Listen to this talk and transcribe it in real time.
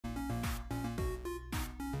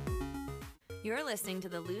You're listening to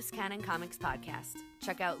the Loose Cannon Comics podcast.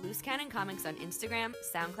 Check out Loose Cannon Comics on Instagram,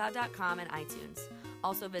 SoundCloud.com, and iTunes.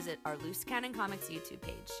 Also visit our Loose Cannon Comics YouTube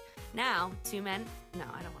page. Now, two men... No,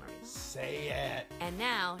 I don't want to read. Say it. And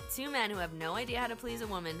now, two men who have no idea how to please a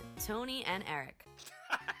woman, Tony and Eric.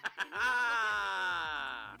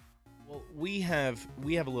 Well, we have a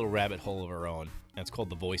little rabbit hole of our own, and it's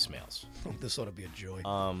called the voicemails. Oh, this ought to be a joy.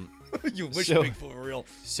 You wish so, me for real.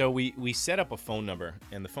 So we set up a phone number,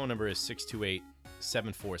 and the phone number is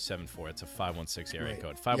 628-7474. It's a 516 area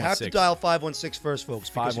code. 516. You have to dial 516 first, folks,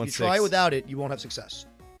 because if you try without it, you won't have success.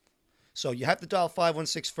 So you have to dial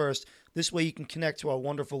 516 first. This way you can connect to our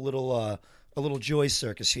wonderful little a little joy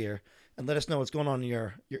circus here and let us know what's going on in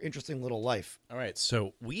your interesting little life. All right,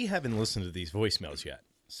 so we haven't listened to these voicemails yet.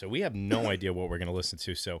 So we have no idea what we're going to listen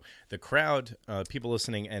to. So the crowd, people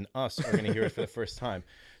listening, and us are going to hear it for the first time.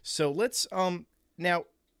 So let's now.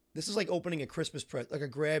 This is like opening a Christmas present, like a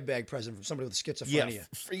grab bag present from somebody with schizophrenia.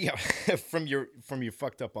 From your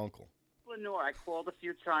fucked up uncle. Lenore, I called a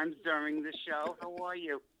few times during the show. How are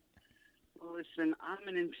you? Listen, I'm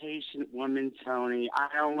an impatient woman, Tony. I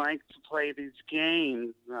don't like to play these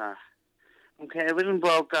games. Okay, I live in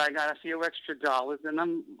Boca. I got a few extra dollars, and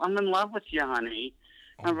I'm in love with you, honey.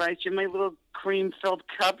 All right, you're my little cream-filled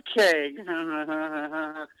cupcake.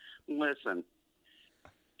 Listen,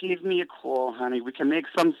 give me a call, honey. We can make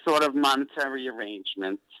some sort of monetary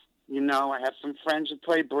arrangement. You know, I have some friends who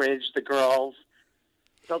play bridge, the girls.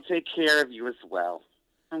 They'll take care of you as well.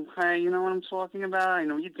 Okay, you know what I'm talking about? I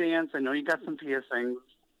know you dance. I know you got some piercings.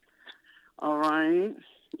 All right?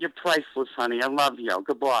 You're priceless, honey. I love you.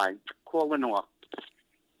 Goodbye. Call Lenore.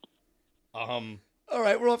 All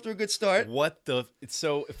right, we're off to a good start.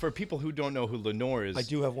 So for people who don't know who Lenore is, I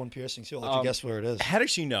do have one piercing, so I'll let you guess where it is. How does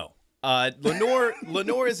she know? Lenore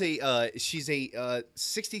is she's a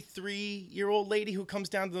 63-year-old lady who comes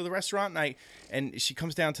down to the restaurant, and she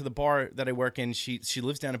comes down to the bar that I work in. She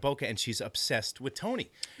lives down in Boca, and she's obsessed with Tony.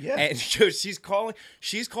 Yeah. And she's called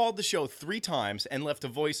the show 3 times and left a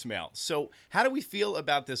voicemail. So how do we feel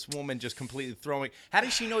about this woman just completely throwing? How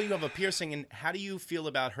does she know you have a piercing, and how do you feel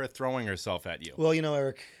about her throwing herself at you? Well, you know,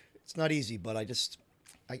 Eric, it's not easy, but it's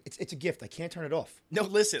a gift. I can't turn it off. No,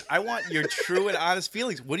 listen. I want your true and honest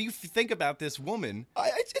feelings. What do you think about this woman?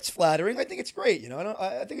 It's flattering. I think it's great. You know,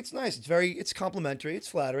 I think it's nice. It's complimentary. It's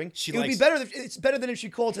flattering. It would be better. It's better than if she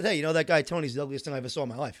called today. You know, that guy Tony's the ugliest thing I ever saw in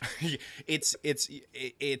my life.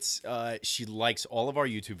 She likes all of our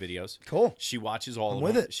YouTube videos. Cool. She watches all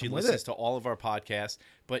of them. She listens to all of our podcasts.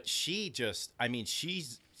 But she's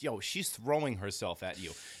throwing herself at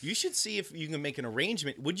you. You should see if you can make an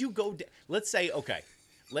arrangement. Would you go? Let's say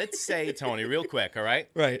Tony, real quick. All right.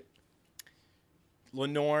 Right.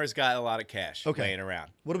 Lenore's got a lot of cash laying around.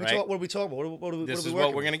 What are we talking about? This is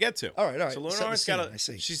what we're going to get to. All right. So Lenore's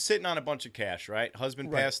she's sitting on a bunch of cash, right? Husband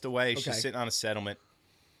passed away. Okay. She's sitting on a settlement.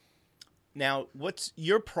 Now, what's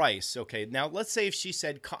your price? Okay, now let's say if she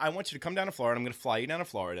said, I want you to come down to Florida. I'm going to fly you down to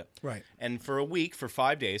Florida. Right. And for a week, for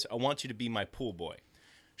 5 days, I want you to be my pool boy.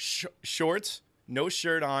 Shorts, no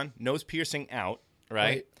shirt on, nose piercing out,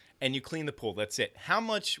 right? And you clean the pool. That's it. How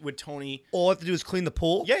much would Tony... All I have to do is clean the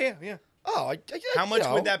pool? Yeah. Oh, how much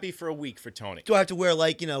would that be for a week for Tony? Do I have to wear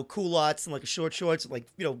culottes and short shorts,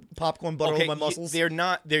 popcorn butter over my muscles? They're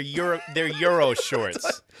not. They're Euro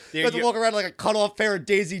shorts. I have to walk around like a cut off pair of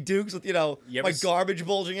Daisy Dukes with my garbage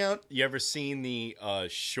bulging out. You ever seen the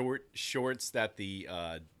short shorts that the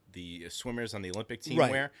swimmers on the Olympic team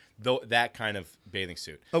wear? That kind of bathing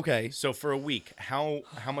suit. Okay. So for a week, how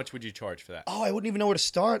much would you charge for that? Oh, I wouldn't even know where to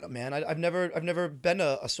start, man. I've never been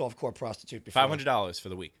a softcore prostitute before. $500 for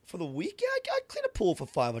the week. For the week? Yeah, I'd clean a pool for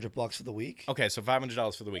 $500 for the week. Okay, so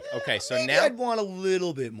 $500 for the week. Okay, so maybe now I'd want a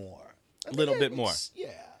little bit more. A little bit more.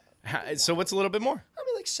 Yeah. So what's a little bit more? I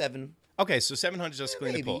mean, like $700. Okay, so $700 just to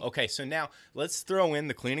clean the pool. Okay, so now let's throw in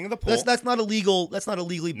the cleaning of the pool. That's not illegal. That's not a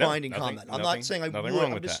legally binding comment. I'm not saying I would. Nothing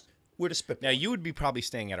wrong with that. We're to spit. Now you would be probably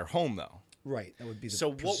staying at her home though. Right. That would be the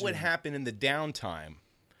So what would happen in the downtime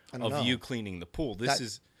of you cleaning the pool? This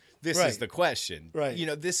is the question. Right. You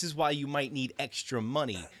know, this is why you might need extra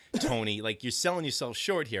money, Tony. Like you're selling yourself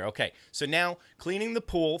short here. Okay. So now cleaning the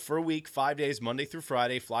pool for a week, 5 days, Monday through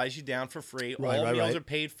Friday, flies you down for free. All meals are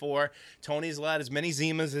paid for. Tony's allowed as many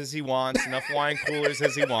Zimas as he wants, enough wine coolers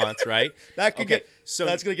as he wants, right? That's going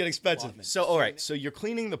to get expensive. So all right, so you're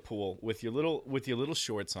cleaning the pool with your little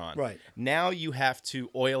shorts on. Right. Now you have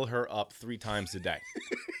to oil her up 3 times a day.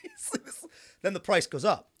 Then the price goes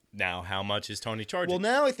up. Now, how much is Tony charging? Well,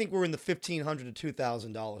 now I think we're in the $1,500 to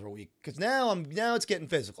 $2,000 a week because now it's getting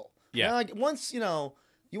physical. Yeah. Now, once you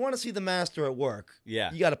want to see the master at work.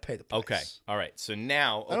 Yeah. You got to pay the price. Okay. All right. So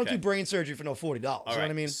now I don't do brain surgery for no $40. You know what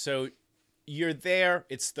I mean? So you're there.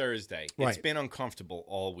 It's Thursday. Right. It's been uncomfortable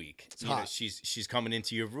all week. It's hot. She's coming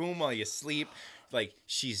into your room while you sleep. Like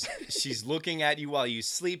she's looking at you while you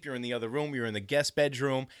sleep. You're in the other room. You're in the guest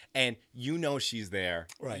bedroom, and you know she's there.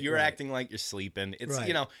 Right. You're acting like you're sleeping. It's Right.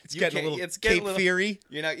 you know It's getting a little Cape Feary.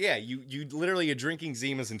 You know, yeah. You literally are drinking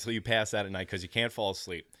Zimas until you pass out at night because you can't fall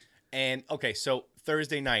asleep. And okay, so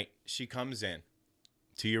Thursday night she comes in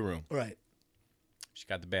to your room. Right. She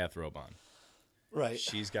got the bathrobe on. Right.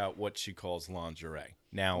 She's got what she calls lingerie.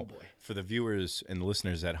 Now, for the viewers and the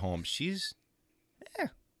listeners at home, she's,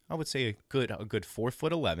 I would say a good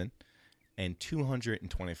 4'11" and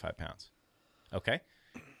 225 pounds. Okay.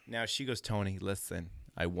 Now she goes, Tony, listen,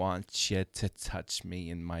 I want you to touch me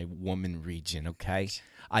in my woman region. Okay.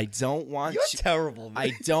 I don't want You're terrible, man.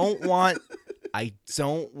 I don't want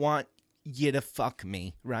you to fuck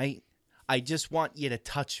me, right? I just want you to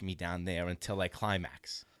touch me down there until I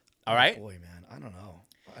climax. All right? Boy, man, I don't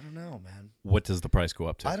know, man. What does the price go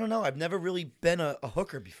up to? I don't know. I've never really been a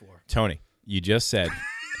hooker before. Tony, you just said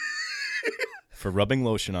for rubbing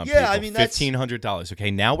lotion on Yeah, people, I mean, that's- $1,500. Okay,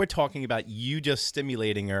 now we're talking about you just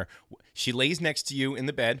stimulating her. She lays next to you in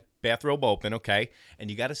the bed, bathrobe open, okay? And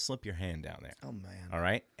you got to slip your hand down there. Oh, man. All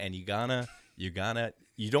right? And you don't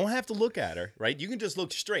have to look at her, right? You can just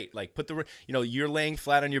look straight. Like you're laying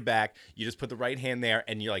flat on your back. You just put the right hand there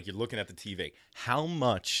and you're looking at the TV. How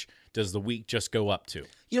much does the week just go up to?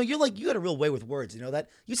 You got a real way with words. You know that?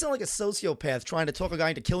 You sound like a sociopath trying to talk a guy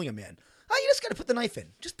into killing a man. You just got to put the knife in.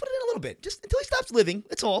 Just put it in a little bit. Just until he stops living.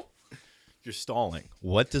 That's all. You're stalling.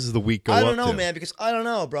 What does the week go up to? I don't know, man, because I don't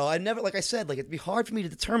know, bro. I never, like I said, it'd be hard for me to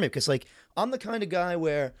determine because, I'm the kind of guy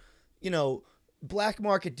where, black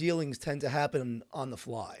market dealings tend to happen on the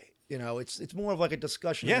fly. It's more of like a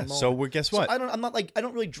discussion. Yeah. in the So moment. guess what? I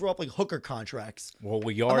don't really draw up hooker contracts. Well,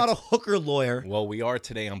 we I'm are. not a hooker lawyer. Well, we are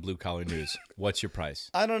today on Blue Collar News. What's your price?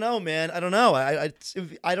 I don't know, man. I don't know. I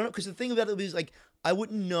don't know because the thing about it is I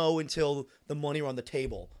wouldn't know until the money were on the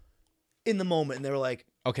table, in the moment, and they were like,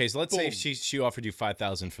 Okay, so let's Boom. say she offered you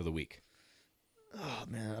 $5,000 for the week. "Oh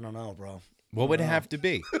man, I don't know, bro." What would it have to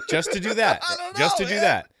be just to do that? I don't Just know, to do man.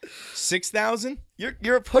 that. 6,000?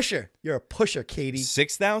 You're a pusher. You're a pusher, Katie.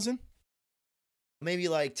 6,000? Maybe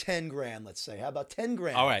like 10 grand, let's say. How about 10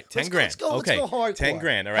 grand? All right, 10 Let's grand. go, okay, let's go hardcore. 10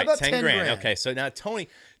 grand. All How right, about 10 grand. Okay, so now Tony,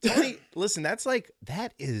 listen,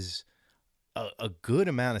 that is a good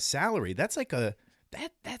amount of salary. That's like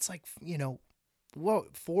that's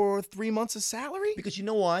 3 months of salary? Because you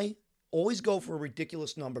know why? Always go for a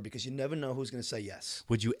ridiculous number because you never know who's going to say yes.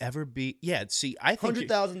 Would you ever be? Yeah. See, I think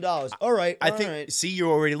 $100,000. All right. I all think. right. See,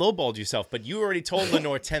 you already lowballed yourself, but you already told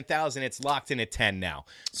Lenore 10,000. It's locked in at 10 now.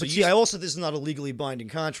 So But see, this is not a legally binding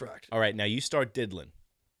contract. All right, now you start diddling,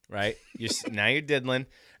 right? Now you're diddling,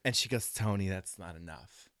 and she goes, Tony, that's not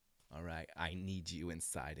enough. All right, I need you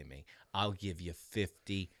inside of me. I'll give you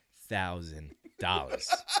 $50,000.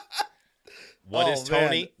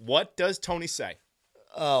 What does Tony say?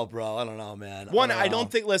 Oh, bro, I don't know, man. I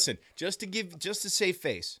don't think. Listen, just to save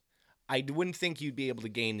face, I wouldn't think you'd be able to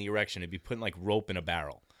gain the erection. It'd be putting like rope in a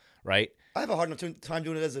barrel, right? I have a hard enough time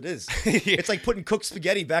doing it as it is. It's like putting cooked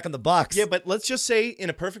spaghetti back in the box. Yeah, but let's just say in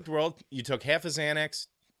a perfect world, you took half a Xanax.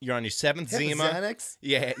 You're on your seventh Zima. Xanax?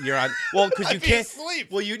 Yeah, you're on. Well, because you can't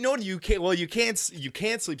sleep. Well, you can't. Well, you can't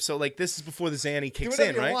sleep. So like this is before the Xanny Do kicks whatever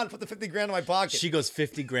in, you right? want. Put the 50 grand in my pocket. She goes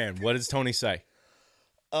 $50,000. What does Tony say?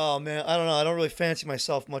 Oh man, I don't know. I don't really fancy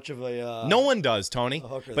myself much of a. No one does, Tony.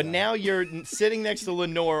 hooker But then. now you're sitting next to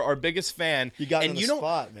Lenore, our biggest fan. You got me and on you the know,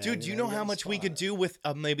 spot, man. dude. You you know, know you got how me on the much we spot. could do with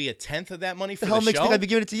maybe a tenth of that money for The hell the makes show? me think I'd be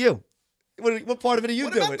giving it to you? What part of it are you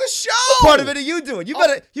What doing? about the show? What part of it are you doing? You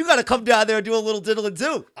gotta come down there and do a little diddling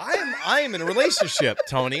too. I am in a relationship,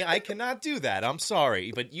 Tony. I cannot do that. I'm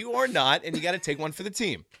sorry, but you are not, and you got to take one for the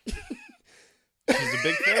team. She's a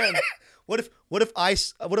big fan. What if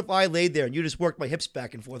I laid there and you just worked my hips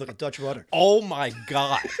back and forth like a Dutch rudder? Oh my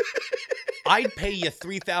God. I'd pay you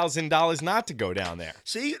 $3,000 not to go down there.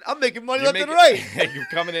 See, I'm making money You're left and right. You're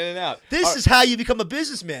coming in and out. This is how you become a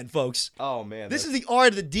businessman, folks. Oh man. This is the art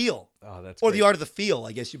of the deal. Oh, that's Or great. the art of the feel,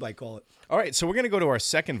 I guess you might call it. All right, so we're gonna go to our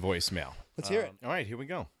second voicemail. Let's hear it. All right, here we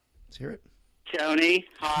go. Let's hear it. Tony,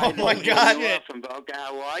 hi. Oh, my this is God. Noah from Boca.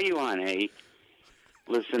 How are you, honey?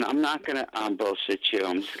 Listen, I'm not going to bullshit you.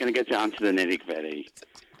 I'm just going to get down to the nitty-gritty.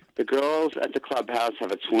 The girls at the clubhouse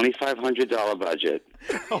have a $2,500 budget.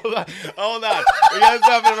 Hold on. We got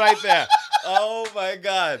something right there. Oh my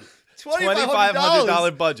God.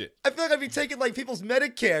 $2,500 budget. I feel like I'd be taking like people's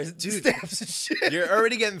Medicare stamps and shit. You're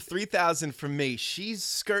already getting $3,000 from me. She's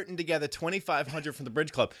skirting together $2,500 from the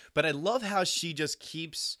Bridge Club. But I love how she just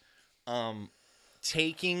keeps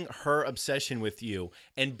taking her obsession with you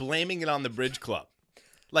and blaming it on the Bridge Club.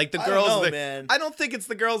 Like the girls. I don't know, man. I don't think it's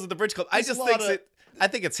the girls at the Bridge Club. I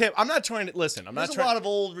think it's him. I'm not trying to listen. There's a lot of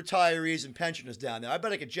old retirees and pensioners down there. I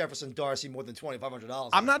bet I get Jefferson Darcy more than $2,500.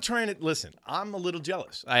 I'm not trying to listen. I'm a little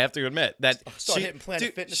jealous. I have to admit that. Start hitting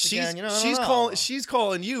Planet Fitness again. You know, she's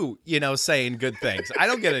calling you. Saying good things. I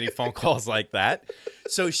don't get any phone calls like that.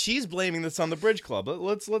 So she's blaming this on the Bridge Club.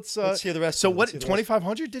 Let's hear the rest. So what?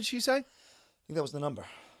 2,500? Did she say? I think that was the number.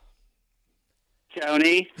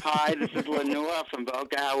 Tony, hi. This is Lenore from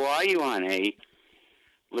Boca. How are you, honey?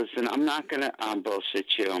 Listen, I'm not going to bullshit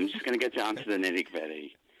you. I'm just going to get down to the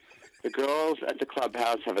nitty-gritty. The girls at the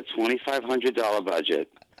clubhouse have a $2,500 budget.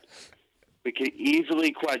 We could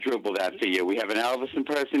easily quadruple that for you. We have an Elvis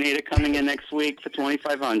impersonator coming in next week for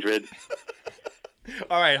 $2,500.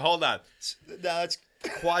 All right, hold on. No, it's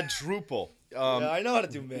quadruple. Yeah, I know how to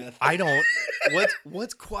do math. I don't.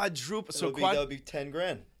 What's quadruple? So that would be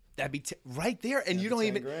 $10,000. That'd be right there, and you don't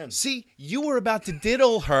even $10,000. see. You were about to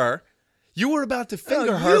diddle her. You were about to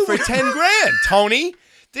finger her for $10,000, Tony.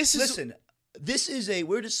 Listen. This is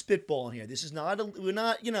we're just spitballing here. This is not. We're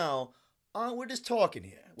not. We're just talking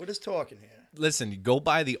here. Listen, go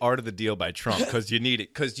buy The Art of the Deal by Trump because you need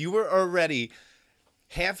it. Because you were already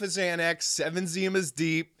half a Xanax, 7 Zimas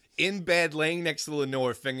deep, in bed, laying next to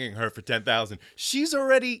Lenore, fingering her for $10,000. She's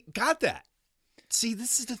already got that. See,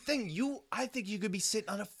 this is the thing. I think you could be sitting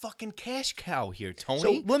on a fucking cash cow here, Tony.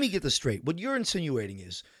 So let me get this straight. What you're insinuating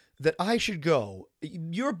is that I should go.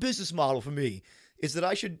 Your business model for me is that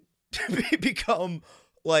I should become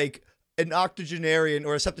like an octogenarian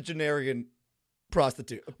or a septuagenarian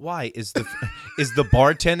prostitute. Why is the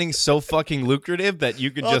bartending so fucking lucrative that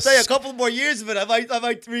you could I'll tell you, a couple more years of it, I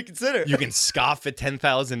might reconsider. You can scoff at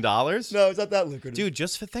 $10,000? No, it's not that lucrative, dude.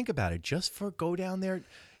 Think about it. Just for go down there.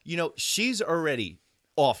 She's already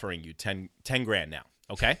offering you 10 grand now.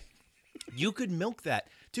 Okay, you could milk that.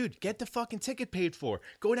 Dude, get the fucking ticket paid for.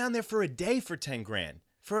 Go down there for a day for 10 grand.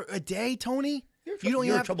 For a day, Tony?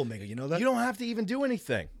 You're a troublemaker, you know that? You don't have to even do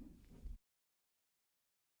anything.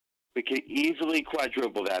 We could easily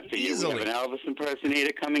quadruple that for you. We have an Elvis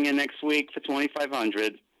impersonator coming in next week for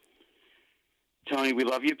 $2,500. Tony, we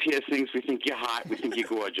love your piercings. We think you're hot. We think you're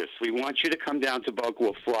gorgeous. We want you to come down to Boca.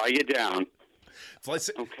 We'll fly you down.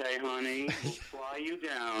 Okay, honey. We'll fly you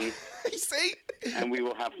down. See? And we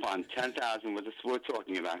will have fun. 10,000 was we're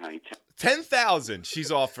talking about, honey. 10,000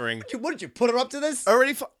 she's offering. What did you put her up to this?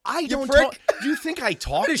 Already? I don't talk. Do you think I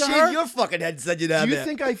talk to her? Your fucking head and send you down there. Do you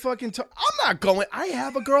think I fucking talk? I'm not going. I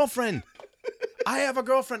have a girlfriend.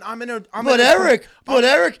 I'm in a.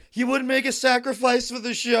 Eric, you wouldn't make a sacrifice for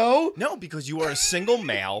the show? No, because you are a single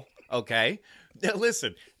male. Okay. Now,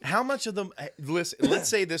 listen, how much of them? Listen, let's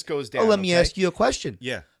say this goes down. Let me ask you a question.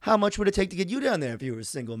 Yeah. How much would it take to get you down there if you were a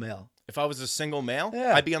single male? If I was a single male,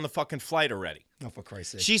 yeah. I'd be on the fucking flight already. Oh, for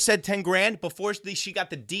Christ's sake. She said 10 grand before she got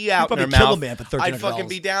the D out in her mouth. Man for $1,300. I'd fucking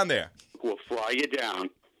be down there. We'll fly you down.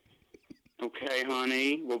 Okay,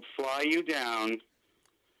 honey. We'll fly you down.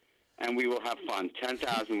 And we will have fun.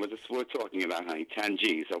 10,000 was we're talking about, honey. 10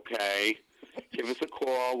 G's, okay? Give us a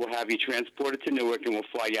call. We'll have you transported to Newark, and we'll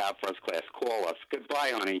fly you out first class. Call us.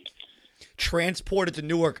 Goodbye, honey. Transported to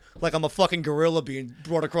Newark like I'm a fucking gorilla being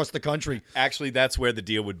brought across the country. Actually, that's where the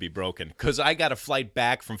deal would be broken. Because I got a flight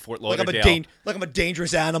back from Fort Lauderdale. Like I'm a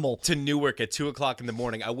dangerous animal. To Newark at 2 o'clock in the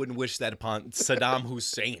morning. I wouldn't wish that upon Saddam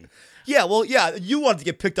Hussein. Yeah, well, yeah, you wanted to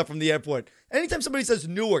get picked up from the airport. Anytime somebody says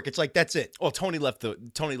Newark, it's like, that's it. Well, Tony left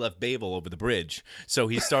Babel over the bridge, so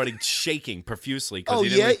he started shaking profusely. Oh,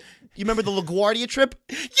 yeah? You remember the LaGuardia trip?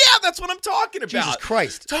 Yeah, that's what I'm talking about. Jesus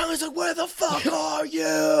Christ. Tony's like, where the fuck are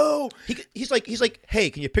you? He's like, hey,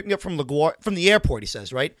 can you pick me up from the airport, he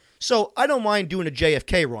says, right? So I don't mind doing a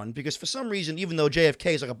JFK run because for some reason, even though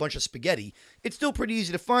JFK is like a bunch of spaghetti, it's still pretty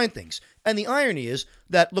easy to find things. And the irony is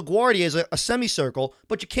that LaGuardia is a semicircle,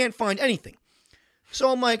 but you can't find anything. So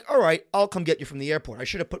I'm like, all right, I'll come get you from the airport. I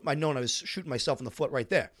should have known I was shooting myself in the foot right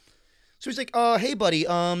there. So he's like, hey, buddy,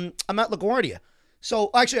 I'm at LaGuardia.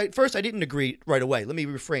 So actually, at first I didn't agree right away. Let me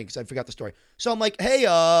refrain because I forgot the story. So I'm like, hey,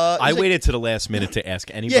 I waited to the last minute to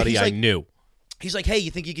ask anybody I knew. He's like, hey, you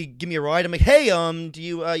think you could give me a ride? I'm like, hey, do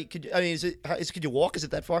you? Could you walk? Is it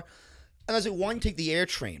that far? And I was like, why don't you take the air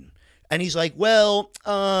train? And he's like, well,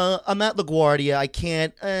 I'm at LaGuardia. I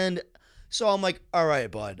can't. And so I'm like, all right,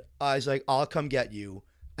 bud. I was like, I'll come get you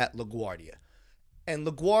at LaGuardia. And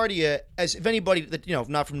LaGuardia, as if anybody that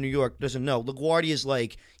not from New York doesn't know, LaGuardia is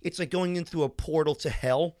like it's like going in through a portal to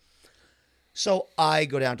hell. So I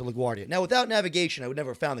go down to LaGuardia. Now, without navigation, I would never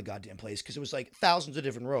have found the goddamn place because it was like thousands of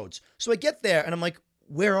different roads. So I get there and I'm like,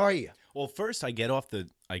 where are you? Well, first I get off the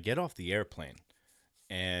airplane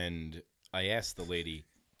and I ask the lady,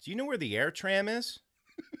 do you know where the air tram is?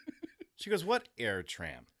 She goes, what air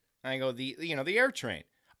tram? And I go, the air train.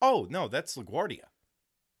 Oh, no, that's LaGuardia.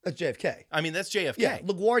 That's JFK. I mean, that's JFK. Yeah,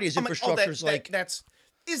 LaGuardia's infrastructure is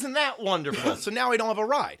isn't that wonderful? So now I don't have a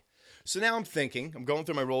ride. So now I'm going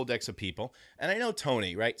through my Rolodex of people, and I know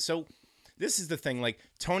Tony, right? So this is the thing, like,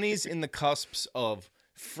 Tony's in the cusps of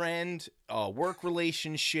friend, work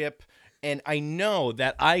relationship, and I know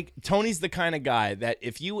that Tony's the kind of guy that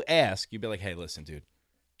if you ask, you'd be like, hey, listen, dude,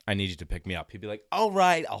 I need you to pick me up. He'd be like, all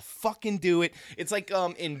right, I'll fucking do it. It's like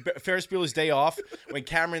in Ferris Bueller's Day Off when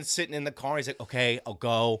Cameron's sitting in the car. He's like, okay, I'll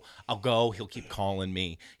go. He'll keep calling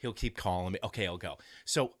me. Okay, I'll go.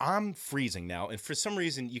 So I'm freezing now. And for some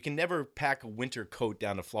reason, you can never pack a winter coat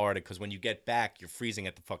down to Florida because when you get back, you're freezing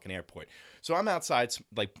at the fucking airport. So I'm outside,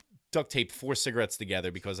 like, duct taped 4 cigarettes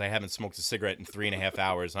together because I haven't smoked a cigarette in 3.5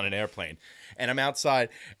 hours on an airplane. And I'm outside,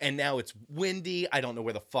 and now it's windy. I don't know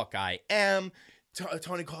where the fuck I am.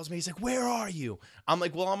 Tony calls me. He's like, where are you? I'm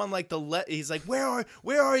like, well, I'm on like the left. He's like, where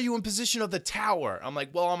are you in position of the tower? I'm like,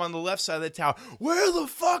 well, I'm on the left side of the tower. Where the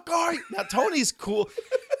fuck are you? Now, Tony's cool.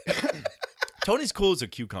 Tony's cool as a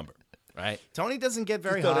cucumber, right? Tony doesn't get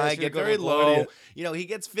very high, get very low. You know, he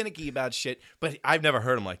gets finicky about shit, but I've never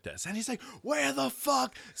heard him like this. And he's like, where the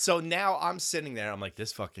fuck? So now I'm sitting there. I'm like,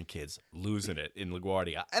 this fucking kid's losing it in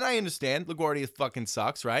LaGuardia. And I understand LaGuardia fucking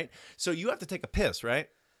sucks, right? So you have to take a piss, right?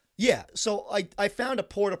 Yeah, so I found a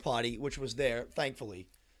porta potty, which was there, thankfully.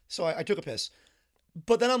 So I took a piss.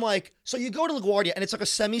 But then I'm like, so you go to LaGuardia, and it's like a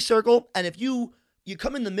semicircle, and if you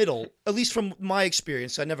come in the middle, at least from my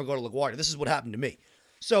experience, I never go to LaGuardia. This is what happened to me.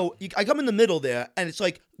 So I come in the middle there, and it's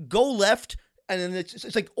like, go left, and then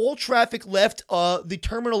it's like all traffic left, the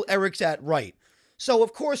terminal Eric's at right. So,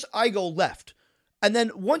 of course, I go left. And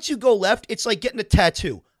then once you go left, it's like getting a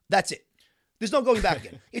tattoo. That's it. There's no going back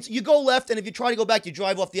again. You go left, and if you try to go back, you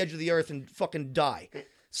drive off the edge of the earth and fucking die.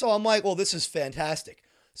 So I'm like, well, this is fantastic.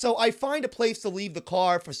 So I find a place to leave the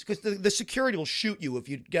car because the security will shoot you if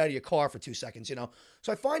you get out of your car for 2 seconds, you know.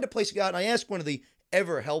 So I find a place to get out, and I ask one of the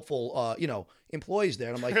ever helpful, employees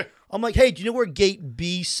there, and I'm like, hey, do you know where gate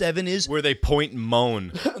B7 is? Where they point and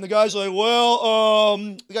moan. And the guy's like, well,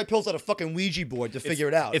 the guy pulls out a fucking Ouija board to figure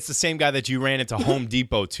it out. It's the same guy that you ran into Home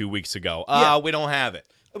Depot 2 weeks ago. Yeah. We don't have it.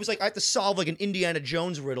 It was like I had to solve like an Indiana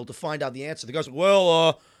Jones riddle to find out the answer. The guy's like,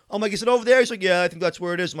 well, I'm like, is it over there? He's like, yeah, I think that's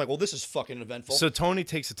where it is. I'm like, well, this is fucking eventful. So Tony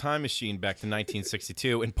takes a time machine back to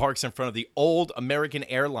 1962 and parks in front of the old American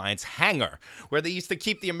Airlines hangar where they used to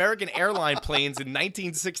keep the American airline planes in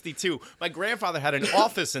 1962. My grandfather had an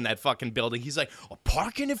office in that fucking building. He's like,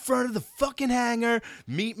 parking in front of the fucking hangar.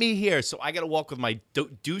 Meet me here. So I got to walk with my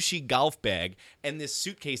douchey golf bag and this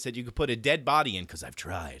suitcase that you could put a dead body in, because I've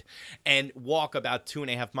tried, and walk about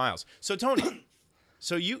 2.5 miles. So Tony,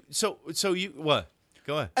 so you what?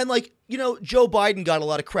 Go ahead. And Joe Biden got a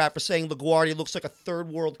lot of crap for saying LaGuardia looks like a third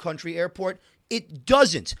world country airport. It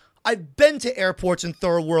doesn't. I've been to airports in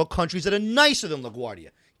third world countries that are nicer than LaGuardia.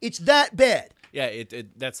 It's that bad. Yeah,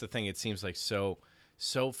 that's the thing. It seems like so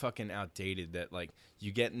fucking outdated that like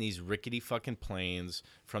you get in these rickety fucking planes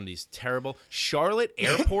from these terrible Charlotte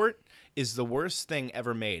Airport is the worst thing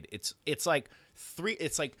ever made. It's like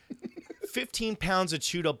 15 pounds of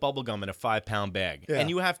chewed up bubble gum in a 5-pound bag. Yeah. And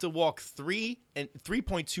you have to walk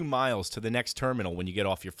 3.2 miles to the next terminal when you get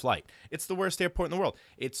off your flight. It's the worst airport in the world.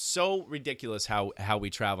 It's so ridiculous how we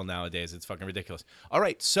travel nowadays. It's fucking ridiculous. All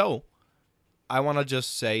right, so I want to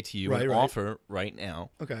just say to you offer right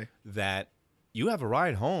now that you have a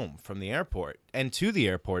ride home from the airport and to the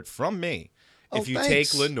airport from me if you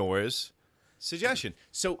take Lenore's suggestion.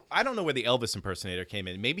 So I don't know where the Elvis impersonator came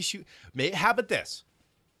in. How about this?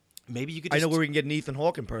 Maybe you could just... I know where we can get an Ethan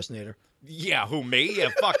Hawke impersonator. Yeah, who, me? Yeah,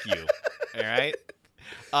 fuck you. All right?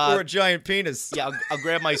 Or a giant penis. Yeah, I'll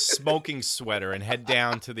grab my smoking sweater and head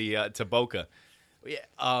down to Boca.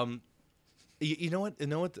 Yeah, you know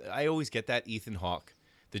what? I always get that Ethan Hawke.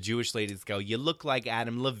 The Jewish ladies go, you look like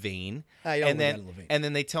Adam Levine. And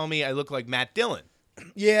then they tell me I look like Matt Dillon.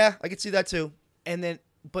 Yeah, I can see that too.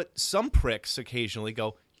 But some pricks occasionally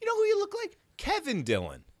go, you know who you look like? Kevin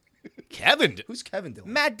Dillon. Who's Kevin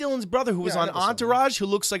Dillon? Matt Dillon's brother, who was on Entourage, who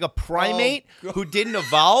looks like a primate, who didn't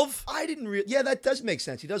evolve. I didn't Yeah, that does make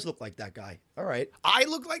sense. He does look like that guy. All right. I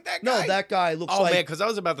look like that guy? No, that guy looks like... Oh, man, because I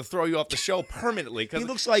was about to throw you off the show permanently. He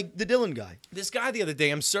looks like the Dillon guy. This guy the other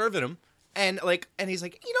day, I'm serving him, and he's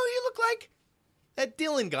like, you know who you look like? That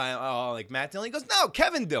Dillon guy. Oh, like Matt Dillon. He goes, no,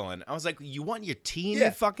 Kevin Dillon. I was like, you want your tea in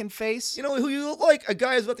your fucking face? You know who you look like? A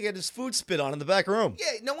guy who's about to get his food spit on in the back room.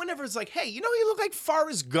 Yeah, no one ever is like, hey, you know you look like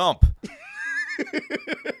Forrest Gump.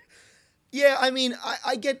 Yeah, I mean,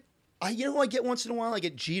 I get once in a while? I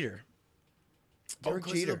get Jeter. Derek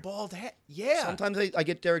Jeter. The bald head. Yeah. Sometimes I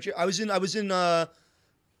get Derek Jeter. I was in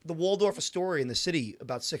the Waldorf Astoria in the city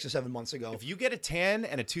about 6 or 7 months ago. If you get a tan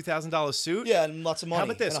and a $2,000 suit, yeah, and lots of money. How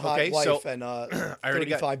about this? And a hot Okay, wife so and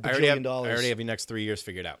 $35 billion. I already have your next 3 years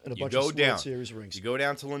figured out. And a You bunch go of down. World Series rings. You go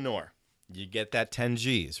down to Lenore. You get that 10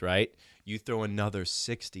 G's, right? You throw another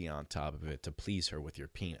 60 on top of it to please her with your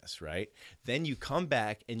penis, right? Then you come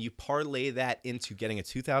back and you parlay that into getting a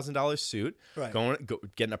 $2,000 suit, Right.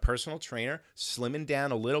 Getting a personal trainer, slimming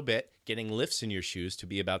down a little bit, getting lifts in your shoes to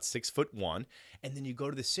be about 6'1", and then you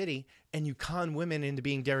go to the city and you con women into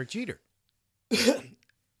being Derek Jeter.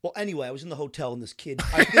 Well, anyway, I was in the hotel and this kid.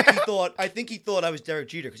 I think he thought I was Derek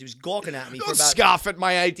Jeter because he was gawking at me for Don't about. scoff at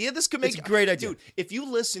my idea. This could make It's a great idea. Dude, if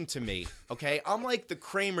you listen to me, okay, I'm like the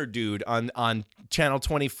Kramer dude on Channel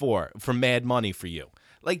 24 for Mad Money for you.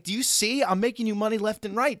 Like, do you see? I'm making you money left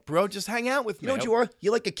and right, bro. Just hang out with me. You know what you are?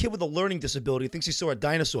 You're like a kid with a learning disability who thinks he saw a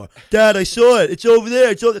dinosaur. Dad, I saw it. It's over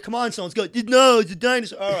there. It's over there. Come on, son. Let's go. No, it's a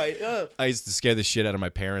dinosaur. All right. I used to scare the shit out of my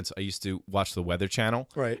parents. I used to watch the Weather Channel.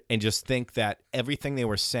 Right. And just think that everything they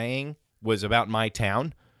were saying was about my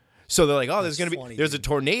town. So they're like, oh, there's a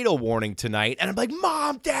tornado warning tonight. And I'm like,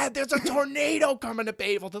 Mom, Dad, there's a tornado coming to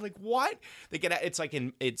Bayville. They're like, what? They get out,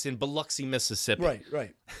 it's in Biloxi, Mississippi.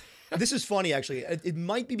 Right. This is funny, actually. It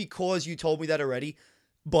might be because you told me that already,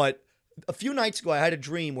 but a few nights ago, I had a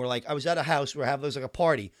dream where, like, I was at a house where there was like a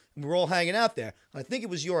party, and we were all hanging out there. And I think it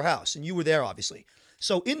was your house, and you were there, obviously.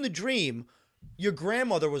 So in the dream, your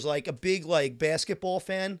grandmother was like a big like basketball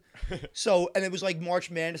fan. And it was like March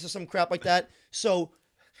Madness or some crap like that. So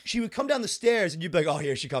she would come down the stairs, and you'd be like, "Oh,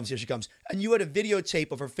 here she comes." And you had a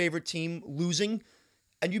videotape of her favorite team losing.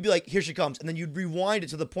 And you'd be like, here she comes. And then you'd rewind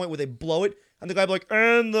it to the point where they blow it. And the guy'd be like,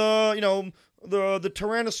 and the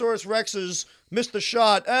Tyrannosaurus Rexes missed the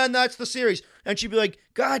shot. And that's the series. And she'd be like,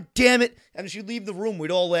 God damn it. And she'd leave the room.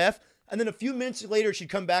 We'd all laugh. And then a few minutes later,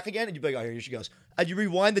 she'd come back again. And you'd be like, oh, here she goes. And you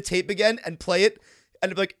rewind the tape again and play it.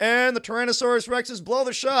 And it'd be like, and the Tyrannosaurus Rexes blow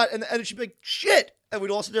the shot. And she'd be like, shit. And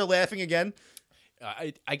we'd all sit there laughing again.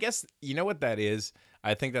 I guess, you know what that is?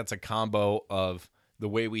 I think that's a combo of the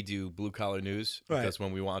way we do blue collar news, because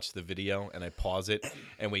when we watch the video and I pause it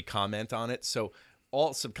and we comment on it, so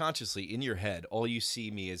all subconsciously in your head, all you see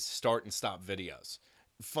me is start and stop videos,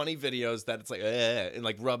 funny videos that it's like and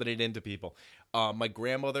like rubbing it into people. My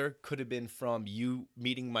grandmother could have been from you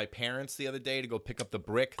meeting my parents the other day to go pick up the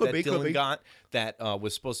brick Dylan got that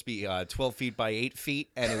was supposed to be 12 feet by 8 feet,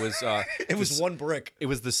 and it was it was one brick. It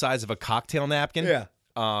was the size of a cocktail napkin. Yeah.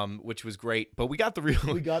 Which was great, but we got the real.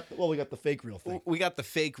 We got the fake real thing. We got the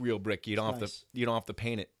fake real brick. You don't have to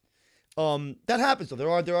paint it. That happens though. There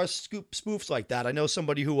are spoofs like that. I know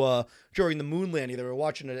somebody who during the moon landing, they were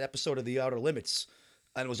watching an episode of The Outer Limits,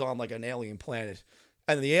 and it was on like an alien planet,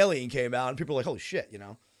 and the alien came out, and people were like, "Holy shit!" You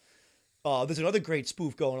know. There's another great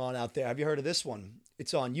spoof going on out there. Have you heard of this one?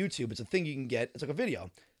 It's on YouTube. It's a thing you can get. It's like a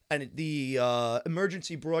video, and the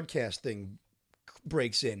emergency broadcast thing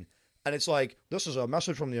breaks in. And it's like, this is a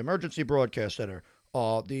message from the Emergency Broadcast Center.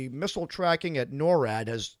 The missile tracking at NORAD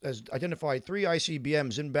has identified 3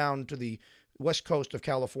 ICBMs inbound to the west coast of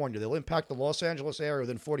California. They'll impact the Los Angeles area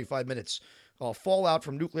within 45 minutes. Fallout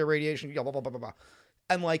from nuclear radiation, blah, blah, blah, blah, blah.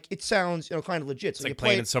 And, like, it sounds, kind of legit. It's so like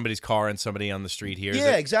playing in somebody's car and somebody on the street hears it.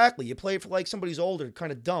 Yeah, exactly. You play it for, like, somebody's older,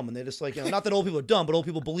 kind of dumb, and they're just like, not that old people are dumb, but old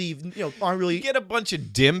people believe, aren't really... You get a bunch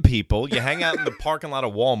of dim people. You hang out in the parking lot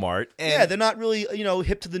of Walmart. And yeah, they're not really,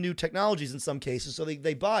 hip to the new technologies in some cases, so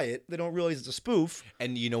they buy it. They don't realize it's a spoof.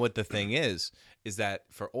 And you know what the thing is that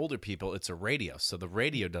for older people, it's a radio, so the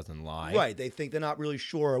radio doesn't lie. Right. They think they're not really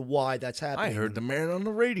sure why that's happening. I heard the man on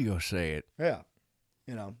the radio say it. Yeah.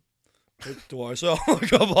 Do I sound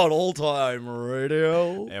like I'm on old-time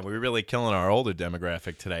radio? And we're really killing our older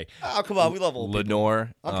demographic today. Oh, come on. We love old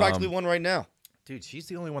Lenore. People. I'm practically one right now. Dude, she's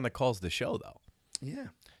the only one that calls the show, though. Yeah.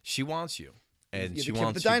 She wants you. And You're she the kid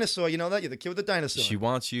wants with the dinosaur. You know that? You're the kid with the dinosaur. She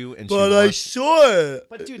wants you. But I saw it.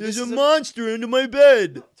 But, dude, there's a monster under my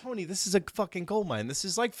bed. Tony, this is a fucking gold mine. This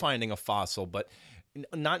is like finding a fossil, but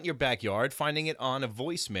not in your backyard. Finding it on a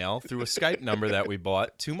voicemail through a Skype number that we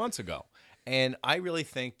bought 2 months ago. And I really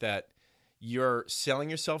think that you're selling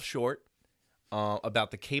yourself short about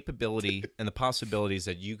the capability and the possibilities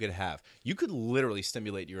that you could have. You could literally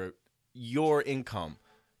stimulate your income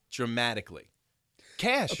dramatically.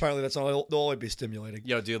 Cash. Apparently, that's all I'd be stimulating.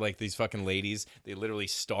 Yo, dude, like these fucking ladies, they literally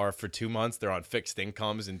starve for 2 months. They're on fixed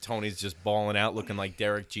incomes, and Tony's just balling out, looking like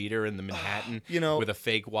Derek Jeter in the Manhattan, with a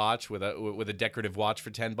fake watch, with a decorative watch for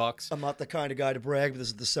 $10. I'm not the kind of guy to brag, but this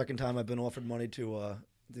is the second time I've been offered money to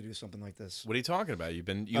do something like this. What are you talking about? You've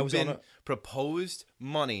been proposed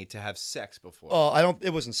money to have sex before. Oh,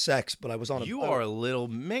 it wasn't sex, but I was on a... You are a little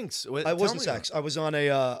minx. I wasn't sex. I was on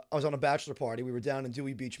a bachelor party. We were down in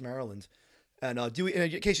Dewey Beach, Maryland, And Dewey,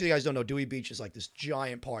 in case you guys don't know, Dewey Beach is like this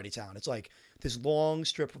giant party town. It's like this long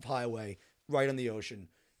strip of highway right on the ocean.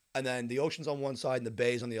 And then the ocean's on one side and the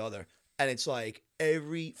bay's on the other. And it's like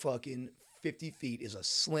every fucking 50 feet is a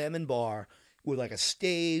slamming bar with like a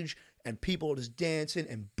stage and people just dancing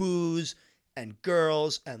and booze and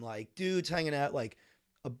girls and like dudes hanging out, like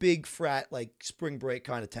a big frat, like spring break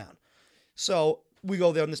kind of town. So we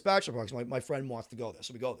go there on this bachelor party. So my friend wants to go there.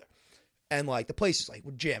 So we go there. And like the place is like,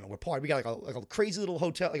 we're jamming, we're partying. We got like a crazy little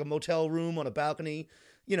hotel, like a motel room on a balcony,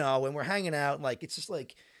 you know, and we're hanging out. And like, it's just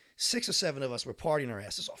like 6 or 7 of us. We're partying our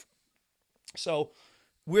asses off. So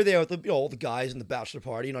we're there with all the guys in the bachelor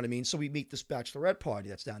party, you know what I mean? So we meet this bachelorette party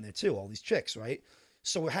that's down there too, all these chicks, right?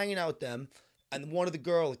 So we're hanging out with them. And one of the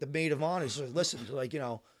girls, like the maid of honor, is like, listen, like, you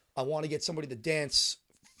know, I want to get somebody to dance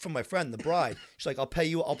for my friend, the bride. She's like, I'll pay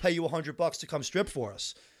you $100 to come strip for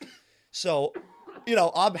us. So, you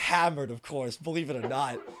know, I'm hammered, of course, believe it or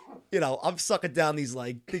not. You know, I'm sucking down these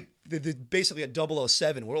like, basically a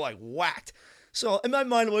 007. We're like whacked. So in my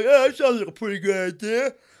mind, I'm like, that sounds like a pretty good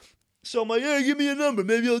idea. So I'm like, yeah, give me a number.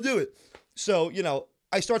 Maybe I'll do it. So, you know,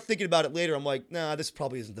 I start thinking about it later. I'm like, nah, this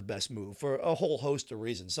probably isn't the best move for a whole host of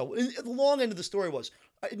reasons. So the long end of the story was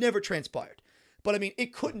it never transpired. But I mean,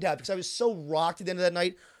 it couldn't have because I was so rocked at the end of that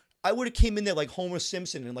night. I would have came in there like Homer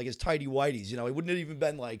Simpson and like his tidy whities. You know, it wouldn't have even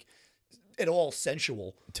been like at all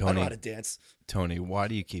sensual. Tony, I know how to dance. Tony, why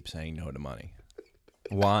do you keep saying no to money?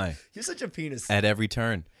 Why? You're such a penis. At every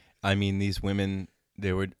turn. I mean, these women,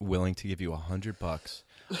 they were willing to give you $100.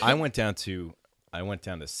 I went down to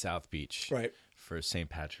South Beach right. for St.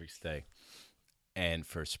 Patrick's Day and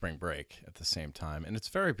for spring break at the same time. And it's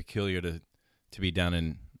very peculiar to be down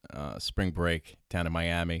in spring break down in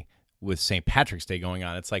Miami with St. Patrick's Day going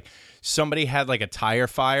on. It's like somebody had like a tire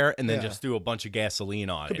fire and then just threw a bunch of gasoline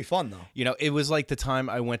on it. Could be fun, though. You know, it was like the time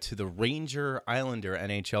I went to the Ranger Islander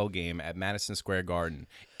NHL game at Madison Square Garden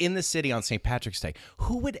in the city on St. Patrick's Day.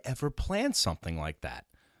 Who would ever plan something like that?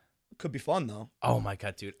 Could be fun, though. Oh, my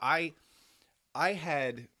God, dude. I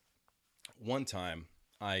had one time,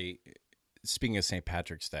 speaking of St.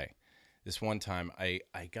 Patrick's Day, this one time I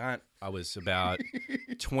was about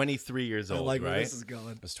 23 years old, I like right? where this is going.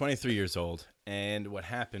 I was 23 years old, and what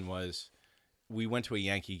happened was we went to a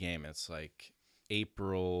Yankee game. It's like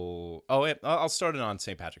April. Oh, I'll start it on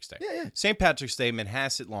St. Patrick's Day. Yeah. St. Patrick's Day,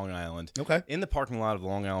 Manhasset, Long Island. Okay. In the parking lot of the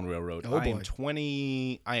Long Island Railroad. Oh,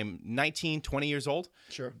 boy. I am 19, 20 years old.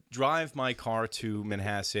 Sure. Drive my car to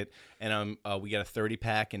Manhasset, and we get a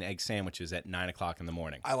 30-pack and egg sandwiches at 9 o'clock in the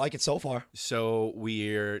morning. I like it so far. So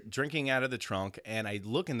we're drinking out of the trunk, and I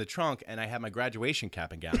look in the trunk, and I have my graduation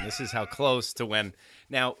cap and gown. This is how close to when.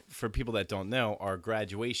 Now, for people that don't know, our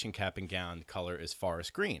graduation cap and gown color is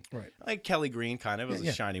forest green. Right. Like Kelly green, kind of, as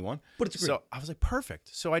a shiny one. But it's green. So I was like,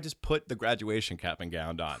 perfect. So I just put the graduation cap and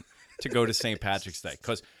gown on to go to St. Patrick's Day,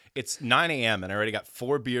 because it's 9 a.m., and I already got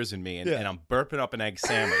 4 beers in me, and I'm burping up an egg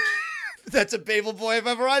sandwich. That's a Babel boy if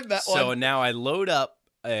ever I've met one. So now I load up.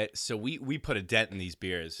 So we put a dent in these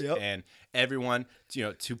beers, and everyone, you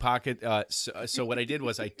know, 2 pocket. So what I did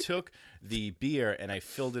was I took the beer and I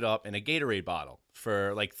filled it up in a Gatorade bottle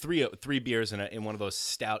for like three beers in one of those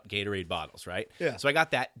stout Gatorade bottles, right? Yeah. So I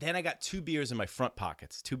got that. Then I got 2 beers in my front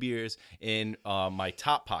pockets, 2 beers in my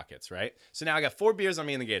top pockets, right? So now I got 4 beers on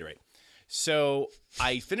me in the Gatorade. So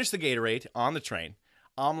I finished the Gatorade on the train.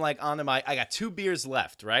 I'm like I got 2 beers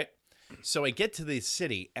left, right? So I get to the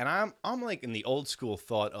city, and I'm like in the old school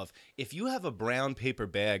thought of, if you have a brown paper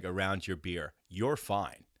bag around your beer, you're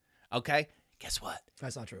fine. Okay? Guess what?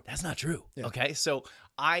 That's not true. That's not true. Yeah. Okay? So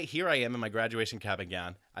here I am in my graduation cap and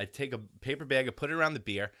gown. I take a paper bag, I put it around the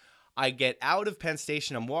beer. I get out of Penn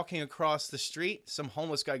Station. I'm walking across the street. Some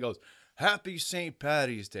homeless guy goes, "Happy St.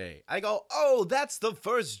 Patty's Day." I go, "Oh, that's the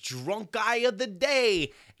first drunk guy of the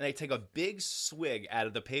day." And I take a big swig out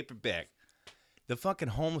of the paper bag. The fucking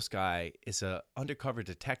homeless guy is a undercover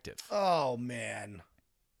detective. Oh, man.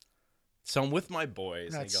 So I'm with my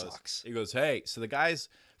boys. That and sucks. He goes, "Hey." So the guy's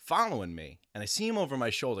following me, and I see him over my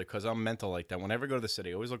shoulder because I'm mental like that. Whenever I go to the city,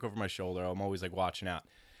 I always look over my shoulder. I'm always like watching out.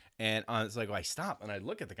 And it's like, I stop, and I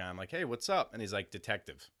look at the guy. I'm like, "Hey, what's up?" And he's like,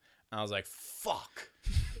 "Detective." And I was like, "Fuck."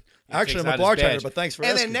 Actually, I'm a bartender, but thanks for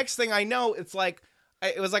asking. And then next thing I know, it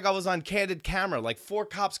was like I was on candid camera. Like 4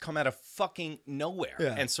 cops come out of fucking nowhere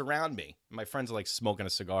and surround me. My friends are like smoking a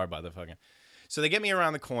cigar by the fucking. So they get me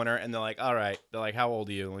around the corner, and they're like, "All right." They're like, "How old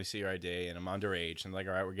are you?" Let me see your ID. And I'm underage. And they're like,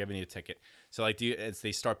 "All right, we're giving you a ticket." So like,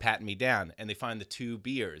 they start patting me down, and they find the 2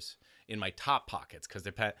 beers in my top pockets because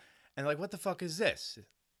they're and they're like, "What the fuck is this?"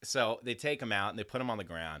 So they take them out and they put them on the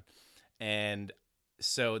ground, and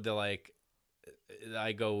so they're like,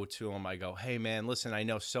 I go to him. I go, hey, man, listen, I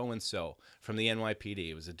know so-and-so from the NYPD.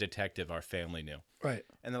 It was a detective our family knew. Right.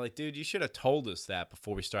 And they're like, dude, you should have told us that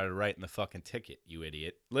before we started writing the fucking ticket, you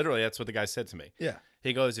idiot. Literally, that's what the guy said to me. Yeah.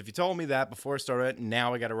 He goes, if you told me that before I started writing,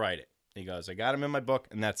 now I got to write it. He goes, I got him in my book,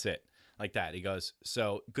 and that's it. Like that. He goes,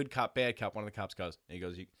 so good cop, bad cop. One of the cops goes, and he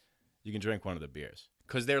goes, you can drink one of the beers.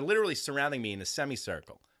 Because they're literally surrounding me in a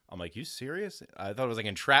semicircle. I'm like, you serious? I thought it was like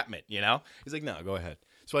entrapment, you know? He's like, no, go ahead.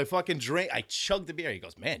 So I fucking drink. I chugged the beer. He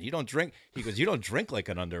goes, man, you don't drink. He goes, you don't drink like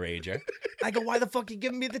an underager. I go, why the fuck are you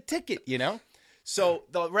giving me the ticket, you know? So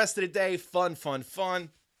the rest of the day, fun.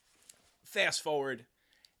 Fast forward,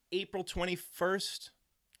 April 21st,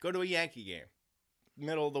 go to a Yankee game.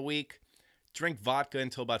 Middle of the week, drink vodka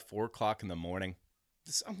until about 4 o'clock in the morning.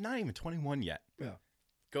 I'm not even 21 yet. Yeah.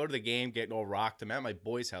 Go to the game, get all rocked. I'm at my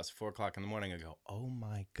boy's house at 4 o'clock in the morning. I go, oh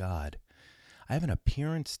my God. I have an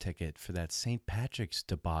appearance ticket for that St. Patrick's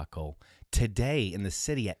debacle today in the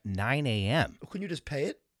city at 9 a.m. Couldn't you just pay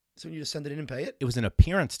it? So you just send it in and pay it? It was an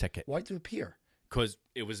appearance ticket. Why to appear? Because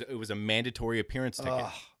it was a mandatory appearance ticket.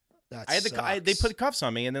 Oh, that they put cuffs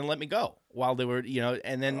on me and then let me go while they were,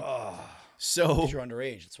 and then so you're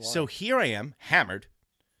underage. That's why. So here I am, hammered,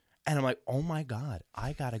 and I'm like, oh my God,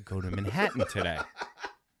 I gotta go to Manhattan today.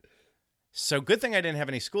 So good thing I didn't have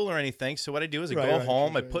any school or anything. So what I do is I go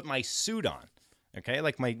home, I put my suit on, okay,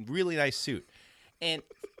 like my really nice suit, and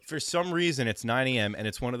for some reason it's 9 a.m. and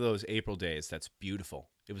it's one of those April days that's beautiful.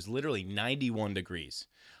 It was literally 91 degrees.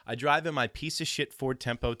 I drive in my piece of shit Ford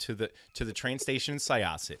Tempo to the train station in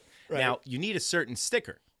Syosset. Right. Now you need a certain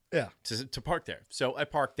sticker, to park there. So I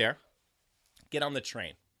park there, get on the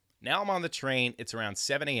train. Now I'm on the train. It's around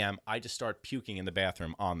 7 a.m. I just start puking in the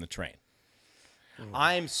bathroom on the train.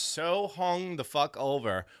 I'm so hung the fuck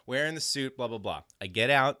over, wearing the suit, blah, blah, blah. I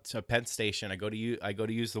get out to Penn Station. I go to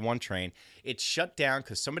use the one train. It's shut down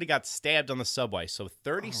because somebody got stabbed on the subway. So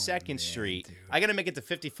 32nd Street, dude. I got to make it to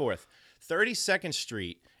 54th. 32nd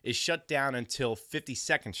Street is shut down until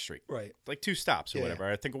 52nd Street. Right. Like 2 stops or whatever.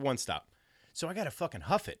 I think 1 stop. So I got to fucking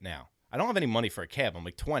huff it now. I don't have any money for a cab. I'm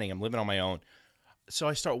like 20. I'm living on my own. So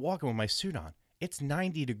I start walking with my suit on. It's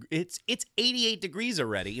 90 it's 88 degrees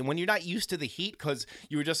already, and when you're not used to the heat because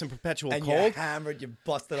you were just in perpetual and cold, you're hammered, you're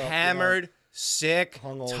busted up, sick,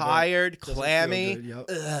 tired, clammy.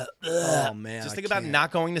 Oh man! Just think about not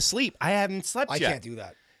going to sleep. I haven't slept yet. I can't do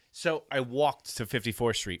that. So I walked to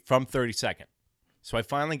 54th Street from 32nd. So I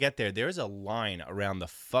finally get there. There's a line around the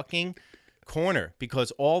fucking corner because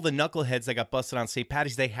all the knuckleheads that got busted on St.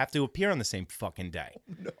 Patty's, they have to appear on the same fucking day.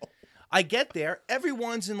 No. I get there,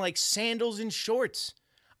 everyone's in like sandals and shorts.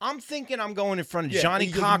 I'm thinking I'm going in front of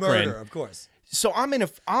Johnny Cochran. Murder, of course. So I'm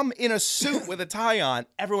in a suit with a tie on.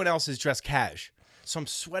 Everyone else is dressed cash. So I'm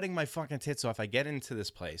sweating my fucking tits off. I get into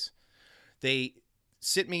this place. They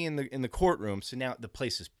sit me in the courtroom. So now the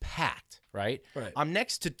place is packed, right? Right. I'm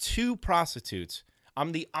next to 2 prostitutes.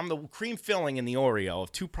 I'm the cream filling in the Oreo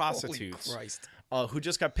of 2 prostitutes. Holy Christ. Who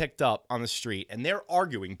just got picked up on the street, and they're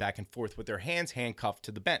arguing back and forth with their hands handcuffed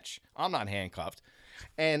to the bench. I'm not handcuffed.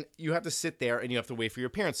 And you have to sit there, and you have to wait for your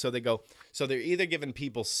appearance. So they're either giving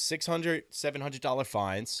people $600, $700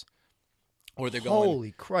 fines, or they're going,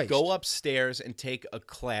 holy Christ, go upstairs and take a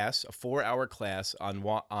class, a 4-hour class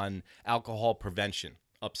on alcohol prevention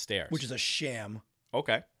upstairs. Which is a sham.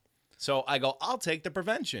 Okay. So I go, I'll take the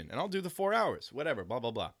prevention, and I'll do the 4 hours, whatever, blah,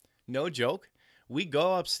 blah, blah. No joke. We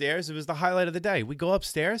go upstairs. It was the highlight of the day. We go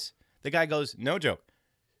upstairs. The guy goes, no joke.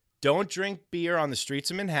 Don't drink beer on the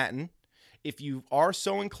streets of Manhattan. If you are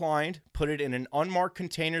so inclined, put it in an unmarked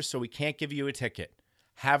container so we can't give you a ticket.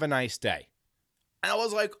 Have a nice day. And I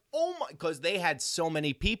was like, oh my, because they had so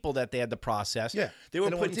many people that they had to process. Yeah. They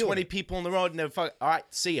were putting 20 people on the road and they're all right,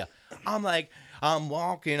 see ya. I'm like, I'm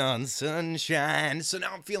walking on sunshine. So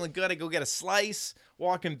now I'm feeling good. I go get a slice.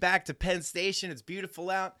 Walking back to Penn Station. It's beautiful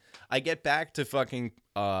out. I get back to fucking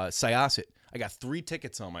Syosset. I got 3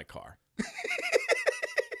 tickets on my car.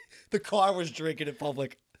 The car was drinking in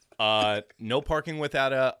public. No parking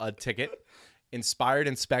without a ticket. Inspired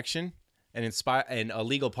inspection and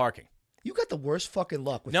illegal parking. You got the worst fucking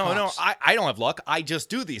luck with cops. No, I don't have luck. I just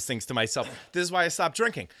do these things to myself. This is why I stopped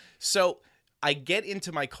drinking. So I get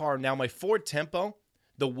into my car. Now my Ford Tempo,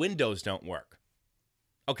 the windows don't work.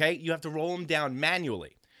 Okay? You have to roll them down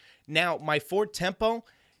manually. Now, my Ford Tempo,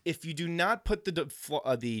 if you do not put the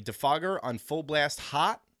defogger on full blast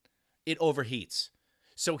hot, it overheats.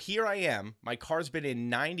 So here I am. My car's been in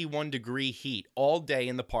 91-degree heat all day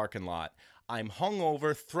in the parking lot. I'm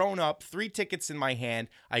hungover, thrown up, 3 tickets in my hand.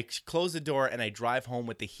 I close the door, and I drive home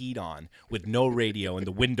with the heat on, with no radio and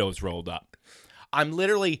the windows rolled up. I'm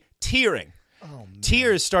literally tearing. Oh, man.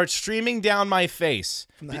 Tears start streaming down my face.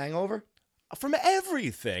 From the hangover? from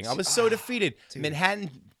everything. I was so defeated. dude. Manhattan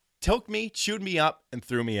took me, chewed me up, and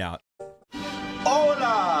threw me out.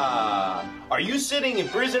 Hola! Are you sitting in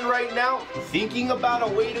prison right now, thinking about a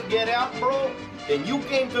way to get out, bro? Then you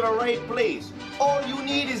came to the right place. All you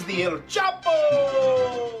need is the El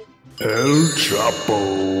Chapo! El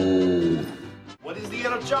Chapo. What is the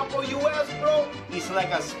El Chapo, you ask, bro? It's like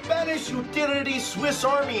a Spanish utility Swiss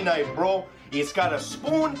Army knife, bro. It's got a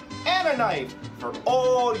spoon and a knife for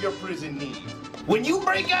all your prison needs. When you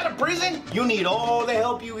break out of prison, you need all the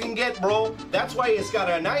help you can get, bro. That's why it's got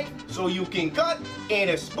a knife so you can cut and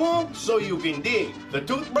a spoon so you can dig. The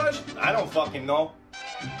toothbrush, I don't fucking know.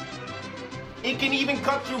 It can even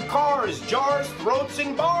cut through cars, jars, throats,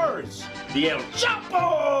 and bars. The El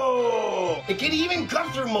Chapo! It can even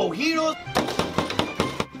cut through mojitos,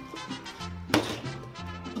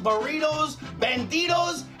 burritos,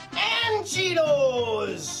 banditos, and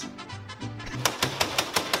Cheetos!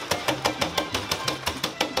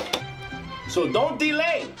 So don't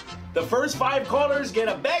delay. The first 5 callers get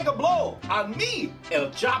a bag of blow on me, El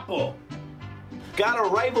Chapo. Got a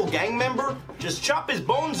rival gang member? Just chop his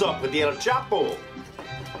bones up with the El Chapo.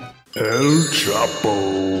 El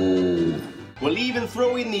Chapo. We'll even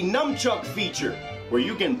throw in the nunchuck feature, where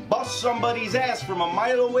you can bust somebody's ass from a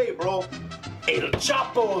mile away, bro. El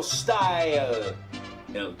Chapo style.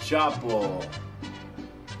 El Chapo.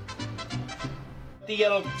 The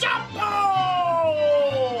El Chapo!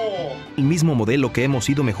 El mismo modelo que hemos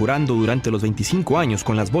ido mejorando durante los 25 años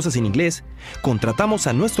con las voces en inglés, contratamos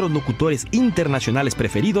a nuestros locutores internacionales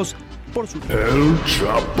preferidos por su... El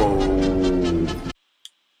Chapo.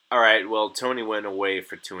 All right, well, Tony went away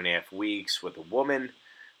for 2.5 weeks with a woman.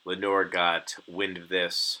 Lenore got wind of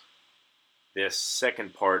this. This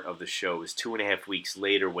second part of the show is 2.5 weeks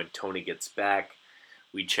later when Tony gets back.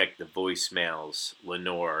 We check the voicemails.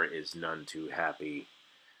 Lenore is none too happy.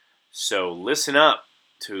 So listen up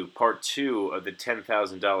to part 2 of the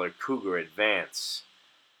 $10,000 Cougar Advance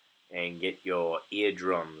and get your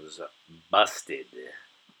eardrums busted.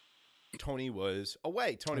 Tony was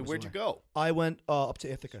away. Tony, where'd you go? I went up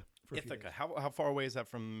to Ithaca. Ithaca. How far away is that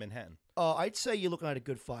from Manhattan? I'd say you're looking at a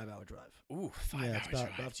good 5-hour drive. Ooh, 5 Yeah, hours it's about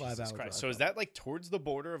drive. 5 Jesus hour Christ. drive. So is that like towards the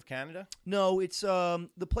border of Canada? No, it's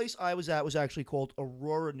the place I was at was actually called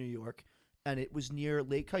Aurora, New York, and it was near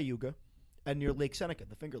Lake Cayuga and near Lake Seneca,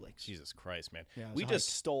 the Finger Lakes. Jesus Christ, man. Yeah, it was We a just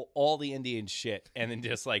stole all the Indian shit and then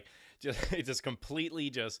just completely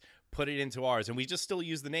just put it into ours, and we just still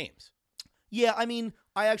use the names. Yeah, I mean,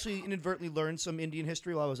 I actually inadvertently learned some Indian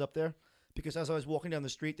history while I was up there because as I was walking down the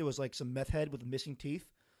street, there was like some meth head with missing teeth.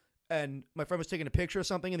 And my friend was taking a picture of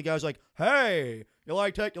something, and the guy was like, "Hey, you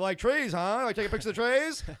like trees, huh? You like taking pictures of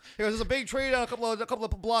trees?" He goes, "There's a big tree down a couple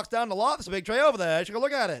of blocks down the lot. There's a big tree over there. You should go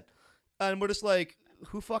look at it." And we're just like,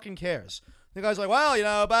 "Who fucking cares?" The guy's like,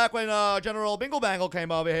 "Well, back when General Bingle Bangle came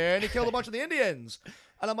over here and he killed a bunch of the Indians."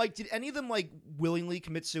 And I'm like, did any of them like willingly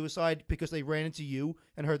commit suicide because they ran into you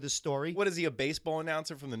and heard this story? What is he, a baseball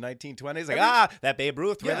announcer from the 1920s? Like, that Babe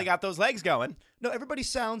Ruth really got those legs going. No, everybody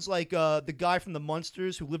sounds like the guy from the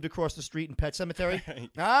Munsters who lived across the street in Pet Sematary.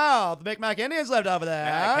 Oh, the Micmac Indians lived over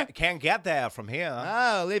there. Can't get there from here.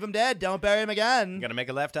 Oh, leave him dead. Don't bury him again. Got to make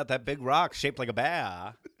a left out that big rock shaped like a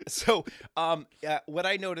bear. So, what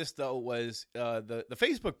I noticed though was the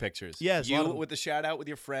Facebook pictures. Yes, you with the shout out with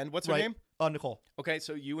your friend. What's her name? Nicole. Okay,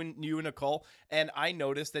 so you and Nicole, and I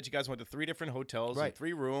noticed that you guys went to 3 different hotels, and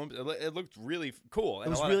 3 rooms. It looked really cool. It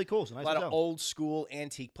was really cool. It's a nice lot hotel. of old school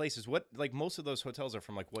antique places. What, like most of those hotels are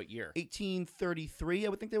from like what year? 1833, I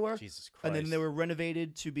would think they were. Jesus Christ! And then they were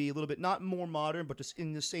renovated to be a little bit not more modern, but just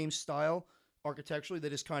in the same style architecturally. They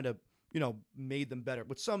just kind of made them better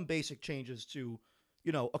with some basic changes to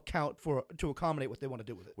to accommodate what they want to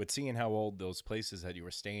do with it. With seeing how old those places that you were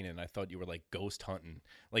staying in, I thought you were like ghost hunting.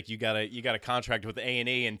 Like you got a contract with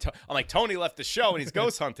A&E, and I'm like, Tony left the show and he's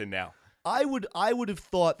ghost hunting now. I would have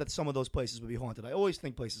thought that some of those places would be haunted. I always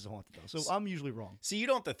think places are haunted though, so I'm usually wrong. See, you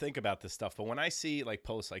don't have to think about this stuff, but when I see like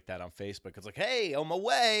posts like that on Facebook, it's like, hey, I'm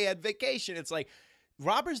away at vacation. It's like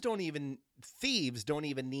thieves don't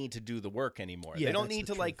even need to do the work anymore. Yeah, they don't need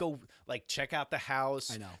to like go like check out the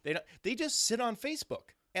house. I know. They just sit on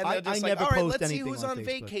Facebook. And I they're just like, never all right, post let's see anything who's on on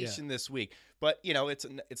Facebook, vacation this week. But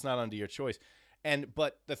it's not under your choice.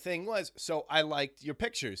 But the thing was, so I liked your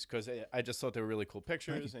pictures because I just thought they were really cool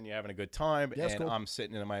pictures, and you're having a good time. Yeah, and cool. I'm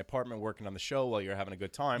sitting in my apartment working on the show while you're having a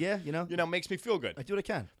good time. Yeah, makes me feel good. I do what I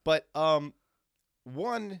can. But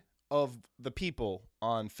one of the people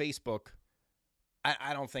on Facebook,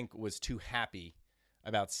 I don't think was too happy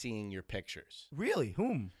about seeing your pictures. Really?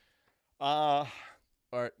 Whom? Or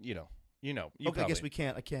you okay, probably. I guess we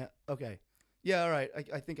can't. I can't. Okay. Yeah. All right.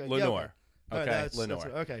 I think I. Lenore. Okay, Lenore.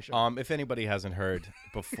 Okay, sure. If anybody hasn't heard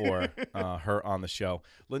before her on the show,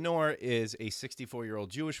 Lenore is a 64-year-old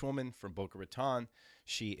Jewish woman from Boca Raton.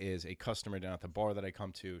 She is a customer down at the bar that I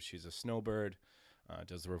come to. She's a snowbird.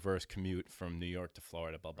 Does the reverse commute from New York to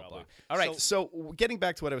Florida, blah, blah, blah. All right, so getting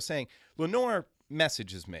back to what I was saying, Lenore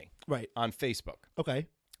messages me on Facebook. Okay.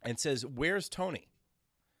 And says, "Where's Tony?"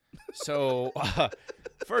 So,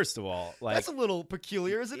 first of all, like... That's a little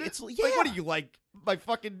peculiar, isn't it? Yeah. Like, what are you, like, my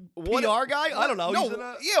fucking PR guy? I don't know.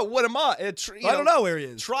 No, yeah, what am I? I don't know where he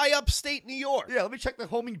is. Try upstate New York. Yeah, let me check the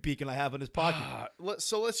homing beacon I have in his pocket.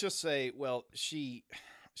 So let's just say, well, she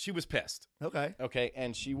was pissed. Okay,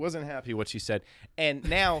 and she wasn't happy what she said. And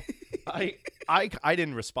now I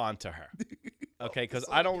didn't respond to her. Okay, because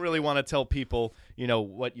I don't really want to tell people,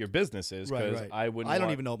 what your business is. Because I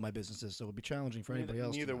don't even know what my business is, so it would be challenging for anybody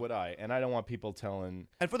else. Neither would I, and I don't want people telling.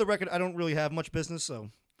 And for the record, I don't really have much business, so.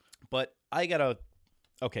 But I got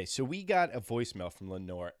Okay, so we got a voicemail from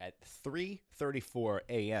Lenore at 3:34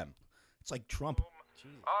 a.m. It's like Trump. I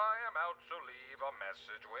am out, so leave a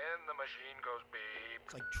message when the machine goes beep.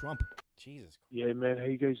 It's like Trump. Jesus. Yeah, man, how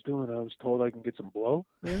you guys doing? I was told I can get some blow,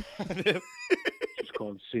 man. Just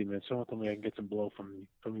calling to see, man. Someone told me I can get some blow from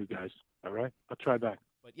you guys. All right? I'll try back.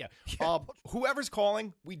 But yeah, whoever's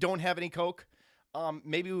calling, we don't have any coke.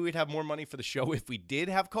 Maybe we would have more money for the show if we did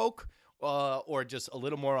have coke, or just a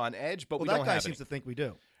little more on edge, but we don't have that guy seems to think we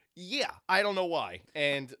do. Yeah, I don't know why.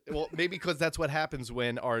 And, well, maybe because that's what happens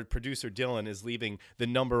when our producer Dylan is leaving the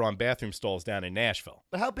number on bathroom stalls down in Nashville.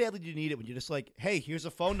 But how badly do you need it when you're just like, hey, here's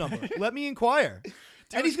a phone number. Let me inquire. Dude,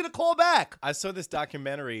 and he's going to call back. I saw this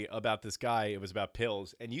documentary about this guy. It was about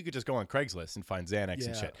pills. And you could just go on Craigslist and find Xanax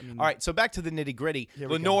and shit. All right, so back to the nitty-gritty.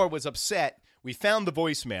 Lenore was upset. We found the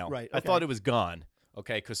voicemail. Right. Okay. I thought it was gone.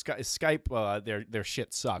 Okay, because Skype, their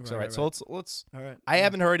shit sucks. All right, so let's. All right. I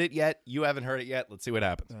haven't heard it yet. You haven't heard it yet. Let's see what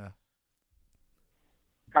happens.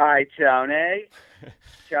 Hi, Tony.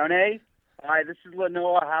 Tony? Hi, this is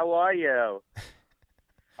Lenore. How are you?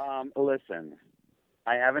 Listen,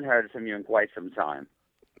 I haven't heard from you in quite some time.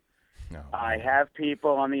 No. I have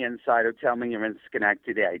people on the inside who tell me you're in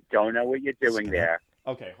Schenectady. I don't know what you're doing there.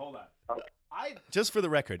 Okay, hold on. Okay. Just for the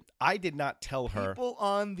record, I did not tell her. People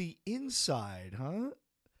on the inside, huh?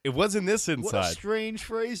 It wasn't this inside. What a strange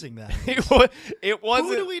phrasing that is. It wasn't.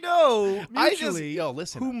 Who do we know mutually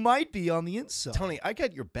listen, who might be on the inside? Tony, I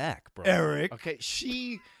got your back, bro. Eric. Okay,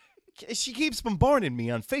 she keeps bombarding me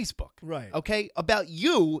on Facebook. Right. Okay, about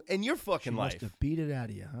you and your fucking life. Must have beat it out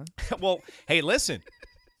of you, huh? Well, hey, listen.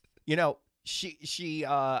 She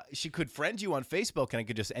could friend you on Facebook and I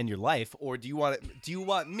could just end your life, or do you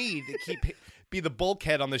want me to be the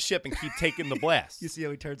bulkhead on the ship and keep taking the blast? You see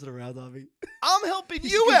how he turns it around on me? I'm helping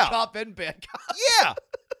He's you a good out. cop and bad cop. Yeah.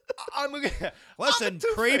 Listen,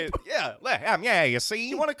 creep. Yeah, you see?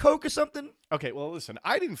 You want a Coke or something? Okay, well, listen,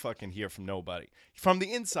 I didn't fucking hear from nobody. From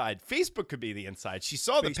the inside. Facebook could be the inside. She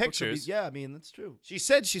saw the pictures. Yeah, I mean, that's true. She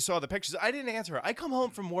said she saw the pictures. I didn't answer her. I come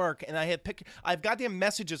home from work, and I've goddamn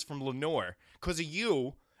messages from Lenore because of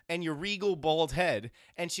you and your regal bald head,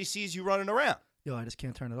 and she sees you running around. Yo, I just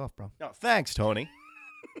can't turn it off, bro. No, thanks, Tony.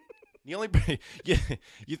 You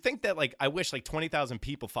think that, like, I wish, like, 20,000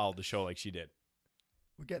 people followed the show like she did.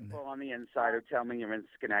 We're getting there. People on the inside who tell me you're in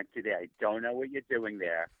Schenectady. I don't know what you're doing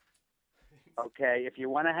there. Okay, if you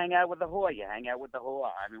want to hang out with the whore, you hang out with the whore.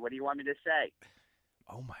 I mean, what do you want me to say?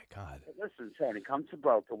 Oh, my God. Listen, Tony, come to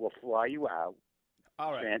Boca. We'll fly you out.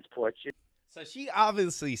 All right. Transport you. So she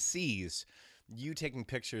obviously sees you taking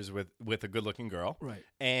pictures with a good-looking girl. Right.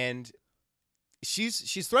 And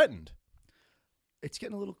she's threatened. It's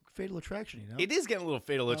getting a little fatal attraction, you know? It is getting a little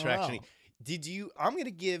fatal attraction. Wow. I'm going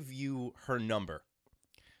to give you her number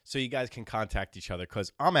so you guys can contact each other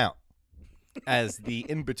because I'm out as the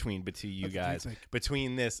in-between between you guys,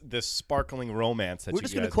 between this sparkling romance that We're you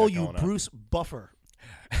just guys gonna call got you going on. Bruce Buffer.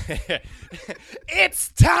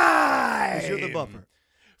 It's time! 'Cause you're the buffer.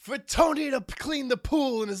 For Tony to clean the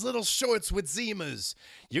pool in his little shorts with Zimas.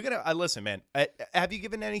 You're going to... listen, man. Have you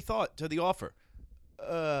given any thought to the offer?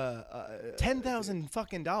 $10,000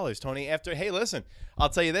 fucking dollars, Tony. Hey, listen, I'll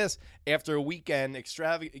tell you this. After a weekend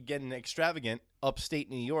getting extravagant upstate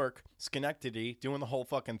New York, Schenectady, doing the whole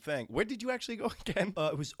fucking thing. Where did you actually go again?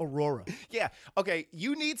 It was Aurora. Yeah. Okay,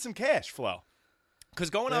 you need some cash flow. Because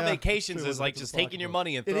going on vacations is like just taking your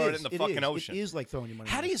money and throwing it in the fucking ocean. It is like throwing your money.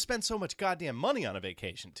 How do you spend so much goddamn money on a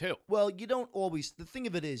vacation, too? Well, you don't always. The thing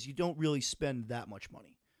of it is, you don't really spend that much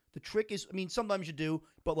money. The trick is, I mean, sometimes you do,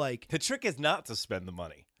 but like... The trick is not to spend the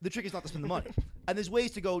money. The trick is not to spend the money. And there's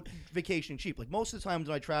ways to go vacation cheap. Like most of the times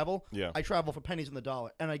when I travel, I travel for pennies on the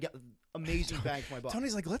dollar, and I get amazing bang for my buck.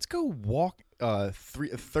 Tony's like, let's go walk.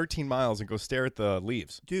 13 miles and go stare at the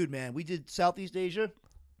leaves. Dude, man, we did Southeast Asia.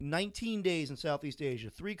 19 days in Southeast Asia,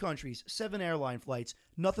 3 countries, 7 airline flights,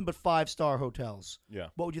 nothing but 5-star hotels. Yeah.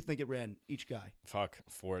 What would you think it ran each guy? Fuck,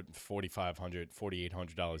 for $4,500,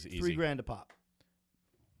 $4,800 easy. $3,000 a pop.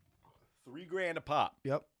 $3,000 a pop.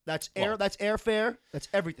 Yep. That's That's airfare. That's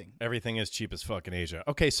everything. Everything is cheap as fuck in Asia.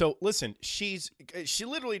 Okay, so listen, she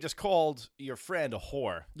literally just called your friend a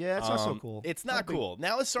whore. Yeah, it's not so cool. It's not cool.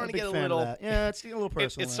 Now it's starting to get a little. Yeah, it's getting a little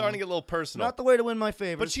personal. It's starting to get a little personal. Not the way to win my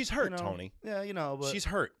favor. But she's hurt, Tony. Yeah, but she's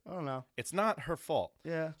hurt. I don't know. It's not her fault.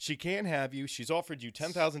 Yeah. She can't have you. She's offered you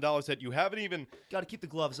 $10,000 that you haven't even. Got to keep the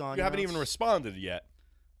gloves on. You haven't even responded yet.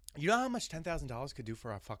 You know how much $10,000 could do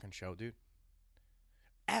for our fucking show, dude?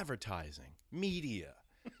 Advertising, media.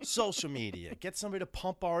 Social media. Get somebody to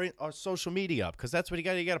pump our social media up, because that's what you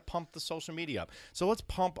got. You got to pump the social media up. So let's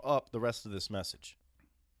pump up the rest of this message.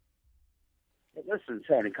 Hey, listen,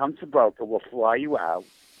 Tony, come to Boca. We'll fly you out,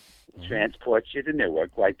 transport you to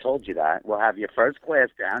Newark. Well, I told you that. We'll have your first class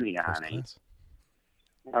down here, honey.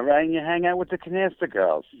 All right, and you hang out with the Canasta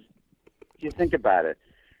girls. You think about it.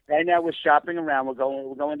 Right now, we're shopping around. We're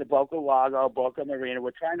going to Boca Lago, Boca Marina.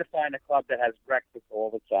 We're trying to find a club that has breakfast all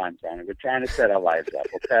the time, Tony. We're trying to set our lives up,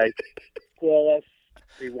 okay? Call us.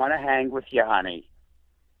 We want to hang with you, honey.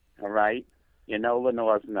 All right? You know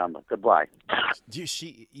Lenore's number. Goodbye.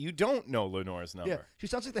 You don't know Lenore's number. Yeah, she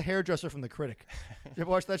sounds like the hairdresser from The Critic. You ever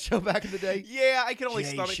watch that show back in the day? Yeah, I can only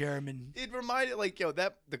Jay stomach. Sherman. It reminded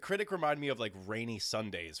The Critic reminded me of like rainy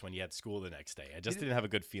Sundays when you had school the next day. I just didn't have a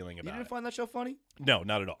good feeling about it. You didn't find that show funny? No,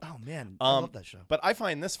 not at all. Oh man, I love that show. But I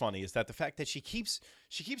find this funny is that the fact that she keeps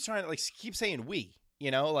trying to she keeps saying we.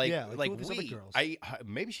 Like we.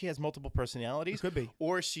 Maybe she has multiple personalities. It could be.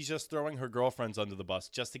 Or she's just throwing her girlfriends under the bus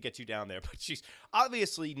just to get you down there. But she's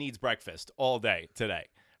obviously needs breakfast all day today.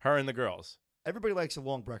 Her and the girls. Everybody likes a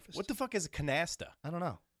long breakfast. What the fuck is a canasta? I don't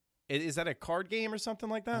know. Is that a card game or something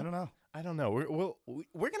like that? I don't know.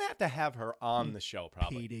 We're gonna have her on the show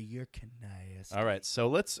probably. Peter, you're canasta. All right, so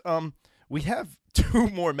let's we have 2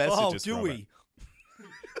 more messages. Oh, do we?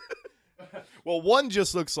 Well, one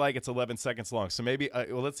just looks like it's 11 seconds long, so maybe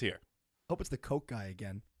let's hear. Hope it's the Coke guy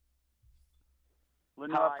again.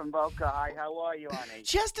 Lenore from Boca. Hi, how are you, honey?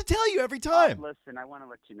 She has to tell you every time. Listen, I want to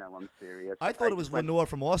let you know I'm serious. I thought it was Lenore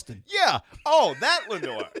from Austin. Yeah. Oh, that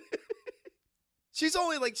Lenore. She's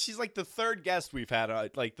like the third guest we've had,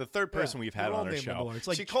 the third person we've had on our show. It's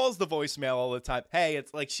like she calls the voicemail all the time. Hey,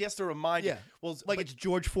 it's like she has to remind you. Well, it's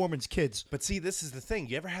George Foreman's kids. But see, this is the thing.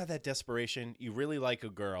 You ever have that desperation? You really like a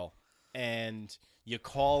girl, and you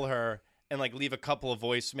call her and leave a couple of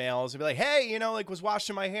voicemails and be like, hey, was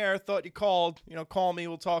washing my hair, thought you called. Call me,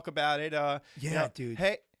 we'll talk about it. Dude.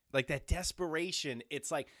 Hey, that desperation.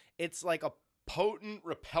 It's like a potent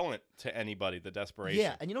repellent to anybody. The desperation.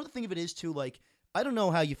 Yeah, and the thing of it is too, I don't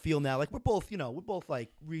know how you feel now. We're both,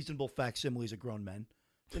 reasonable facsimiles of grown men,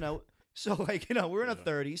 So we're in our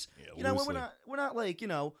 30s. Yeah, we're not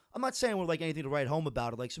I'm not saying we're anything to write home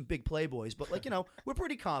about it, like some big playboys, but we're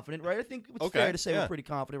pretty confident, right? I think it's fair to say we're pretty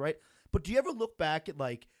confident, right? But do you ever look back at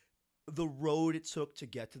the road it took to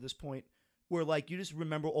get to this point, where you just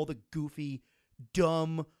remember all the goofy,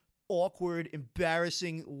 dumb, awkward,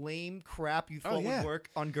 embarrassing, lame crap you thought would work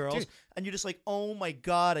on girls, dude. And you're just oh my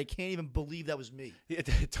god, I can't even believe that was me. Yeah,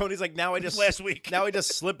 Tony's now I just last week. Now I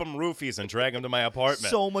just slip them roofies and drag them to my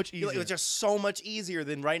apartment. So much easier. It was just so much easier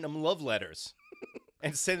than writing them love letters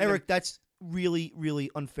and sending Eric, that's really, really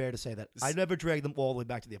unfair to say that. I never dragged them all the way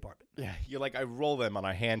back to the apartment. Yeah, you're I roll them on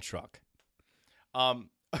a hand truck.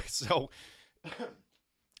 So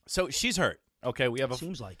she's hurt. Okay, we have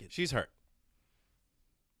seems like it. She's hurt.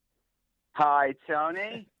 Hi,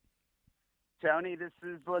 Tony. Tony, this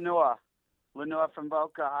is Lenore. Lenore from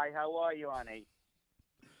Boca. Hi, how are you, honey?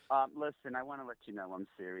 Listen, I want to let you know I'm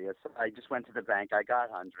serious. I just went to the bank. I got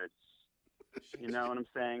hundreds. You know what I'm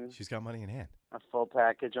saying? She's got money in hand. A full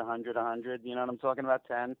package, 100. You know what I'm talking about?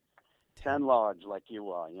 10 large, like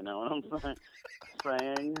you are. You know what I'm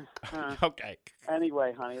saying? Okay.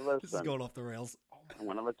 Anyway, honey, listen. This is going off the rails. I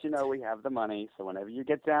want to let you know we have the money, so whenever you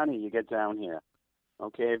get down here, you get down here.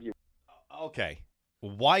 Okay? Okay.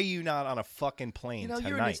 Why are you not on a fucking plane tonight?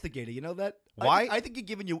 You're an instigator. You know that? Why? I think you're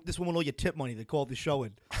giving this woman all your tip money to call the show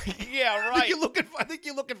in. Yeah, right. I think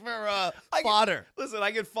you're looking for fodder. Listen,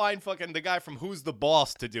 I could find fucking the guy from Who's the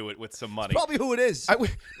Boss to do it with some money. It's probably who it is.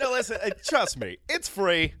 No, listen. Trust me. It's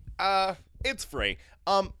free. It's free.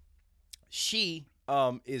 She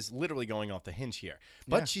is literally going off the hinge here.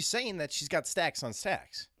 But she's saying that she's got stacks on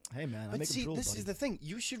stacks. Hey, man. But see, this is the thing.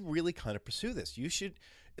 You should really kind of pursue this. You should.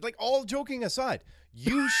 Like, all joking aside,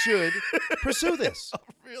 you should pursue this. Oh,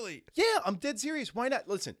 really? Yeah, I'm dead serious. Why not?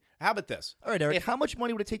 Listen, how about this? All right, Eric. How much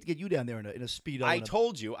money would it take to get you down there in a Speedo? I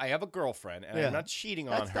told you I have a girlfriend, and Yeah. I'm not cheating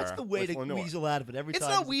on her. That's the way with to Lenore. weasel out of it every It's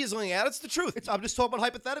time. not weaseling out. It's the truth. I'm just talking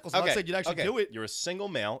about hypotheticals. I'm not saying you'd actually do it. You're a single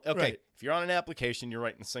male. Okay. Right. If you're on an application, you're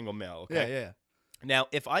writing single male. Okay. Yeah. Now,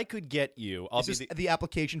 if I could get you, I'll Is be this the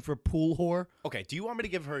application for pool whore? Okay. Do you want me to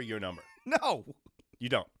give her your number? No. You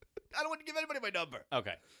don't. I don't want to give anybody my number.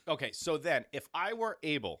 Okay. Okay. So then, if I were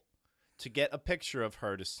able to get a picture of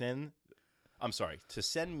her to send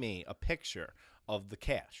me a picture of the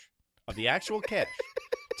cash, of the actual cash,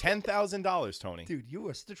 $10,000, Tony. Dude, you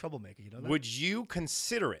are such a troublemaker. You know that? Would you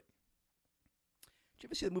consider it? Did you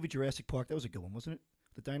ever see the movie Jurassic Park? That was a good one, wasn't it?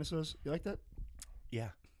 The dinosaurs. You like that? Yeah.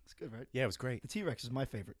 It's good, right? Yeah, it was great. The T-Rex is my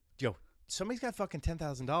favorite. Yo, somebody's got fucking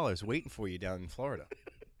 $10,000 waiting for you down in Florida.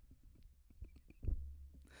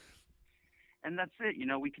 And that's it. You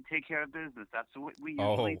know, we can take care of business. That's what we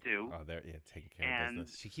usually do. Oh, there, yeah, taking care of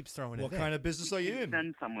business. She keeps throwing it. What kind of business are you We in? can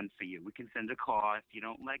send someone for you. We can send a car. If you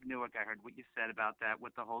don't like Newark, I heard what you said about that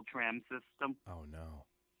with the whole tram system. Oh, no.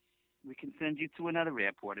 We can send you to another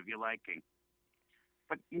airport if you're liking.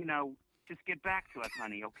 But, you know, just get back to us,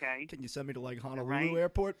 honey, okay? Can you send me to like Honolulu Right.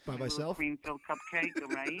 Airport by Little myself? cream-filled cupcake, all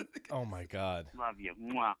right? Oh, my God. Love you.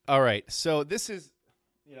 Mwah. All right. So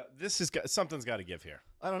something's got to give here.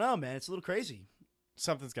 I don't know, man. It's a little crazy.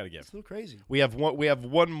 Something's got to give. It's a little crazy. We have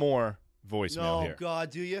one more voicemail No, here.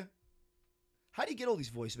 God, do you? How do you get all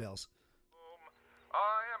these voicemails?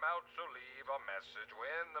 I am out, so leave a message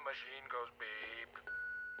when the machine goes beep.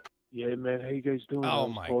 Yeah, man, how you guys doing? Oh, I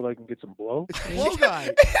was my- told I can get some blow. It's the blow guy.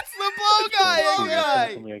 It's the blow guy. blow Someone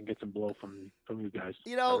guy. told me I can get some blow from you guys.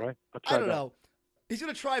 You know, All right? I'll try I don't that. know. He's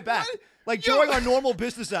gonna try back, like during our normal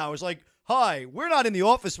business hours. Like, hi, we're not in the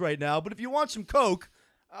office right now, but if you want some Coke,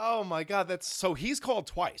 Oh, my God. So he's called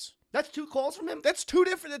twice. that's 2 calls from him. That's two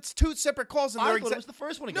different. It's two separate calls. And I they're thought it was the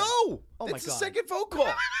first one again. No. Oh, my it's the God. second phone call.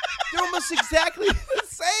 They're almost exactly the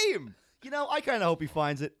same. You know, I kind of hope he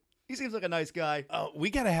finds it. He seems like a nice guy. We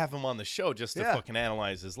got to have him on the show just to Yeah. fucking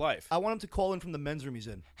analyze his life. I want him to call in from the men's room he's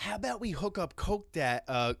in. How about we hook up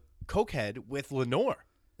Cokehead with Lenore?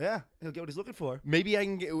 Yeah, he'll get what he's looking for. Maybe I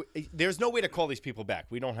can get. There's no way to call these people back.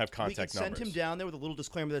 We don't have We can contact send numbers. him down there with a little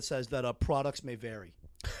disclaimer that says that products may vary.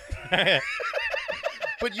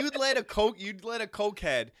 But you'd let a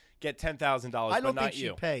cokehead get $10,000, I but don't not think she'd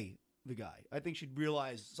you. pay the guy. I think she'd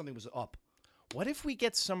realize something was up. What if we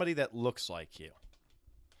get somebody that looks like you?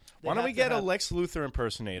 They'd Why don't have we to get a have- Lex Luthor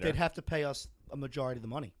impersonator? They'd have to pay us a majority of the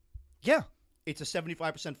money. Yeah. It's a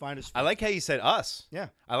 75% finder's fee. I like how you said us. Yeah.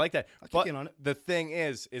 I like that. I'll kick But in on it. the thing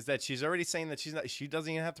is that she's already saying that she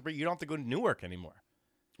doesn't even have to bring. You don't have to go to Newark anymore.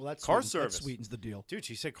 Well, that's Car sweetens, service. That sweetens the deal. Dude,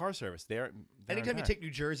 she said car service. They're Anytime you on take New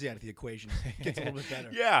Jersey out of the equation, it gets a little bit better.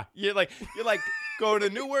 Yeah, you're like go to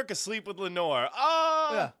Newark, asleep with Lenore.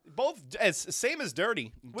 Both as same as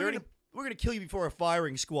Dirty. We're gonna kill you before a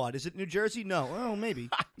firing squad. Is it New Jersey? No. Well, maybe.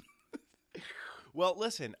 Well,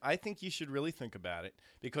 listen, I think you should really think about it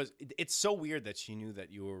because it's so weird that she knew that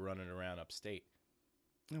you were running around upstate.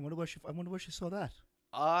 I wonder where she saw that.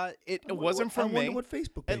 It wasn't from me. I wonder what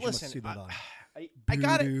Facebook page And you must listen, see that on. I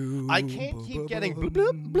got it. I can't keep getting bloop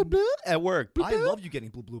bloop bloop bloop at work. Bloop, I bloop. love you getting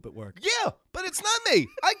bloop bloop at work. Yeah, but it's not me.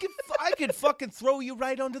 I could fucking throw you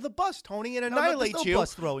right under the bus, Tony, and No, annihilate there's no you.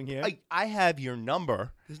 bus throwing here. I have your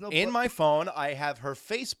number There's no in bu- my phone. I have her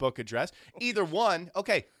Facebook address. Either one.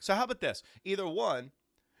 Okay, so how about this? Either one,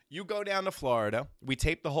 you go down to Florida, we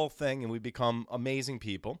tape the whole thing, and we become amazing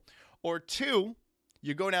people. Or two,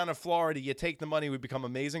 you go down to Florida, you take the money, we become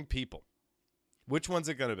amazing people. Which one's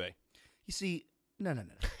it going to be? You see, no.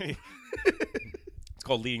 It's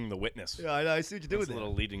called leading the witness. Yeah, I know. I see what you're doing It's a there.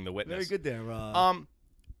 little leading the witness. Very good there.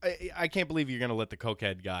 I can't believe you're going to let the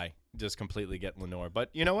cokehead guy just completely get Lenore. But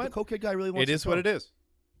you know what? The cokehead guy really wants It is some what it coke. is.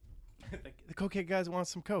 The cokehead guys want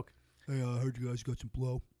some coke. Hey, I heard you guys got some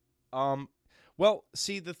blow. Well,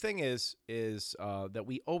 see, the thing is that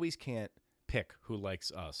we always can't pick who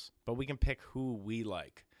likes us, but we can pick who we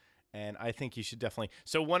like. And I think you should definitely.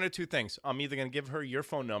 So one or two things. I'm either going to give her your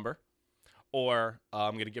phone number, or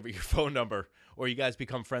I'm going to give her your phone number, or you guys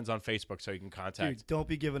become friends on Facebook so you can contact. Dude, don't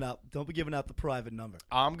be giving out the private number.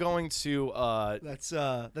 I'm going to. That's.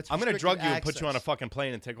 I'm going to restricted drug you and put you on a access. fucking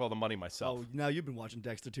plane and take all the money myself. Oh, now you've been watching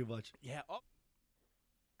Dexter too much. Yeah. Oh.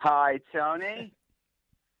 Hi, Tony.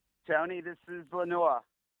 Tony, this is Lenore.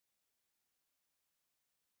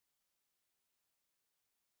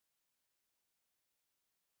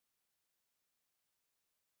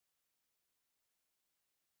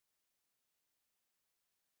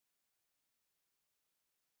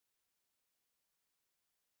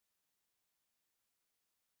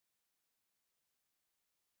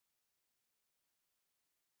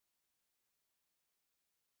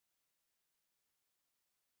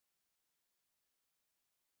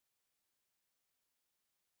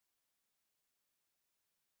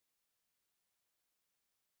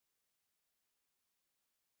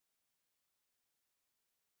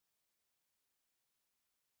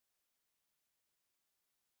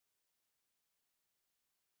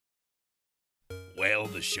 Well,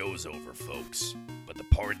 the show's over, folks, but the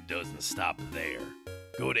party doesn't stop there.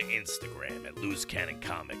 Go to Instagram at Loose Cannon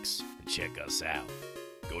Comics and check us out.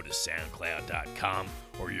 Go to SoundCloud.com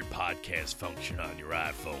or your podcast function on your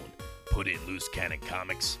iPhone. Put in Loose Cannon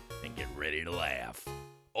Comics and get ready to laugh.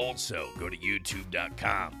 Also, go to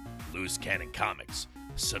YouTube.com, Loose Cannon Comics.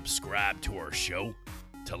 Subscribe to our show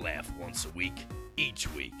to laugh once a week,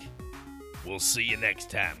 each week. We'll see you next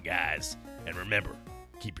time, guys. And remember,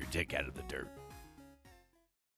 keep your dick out of the dirt.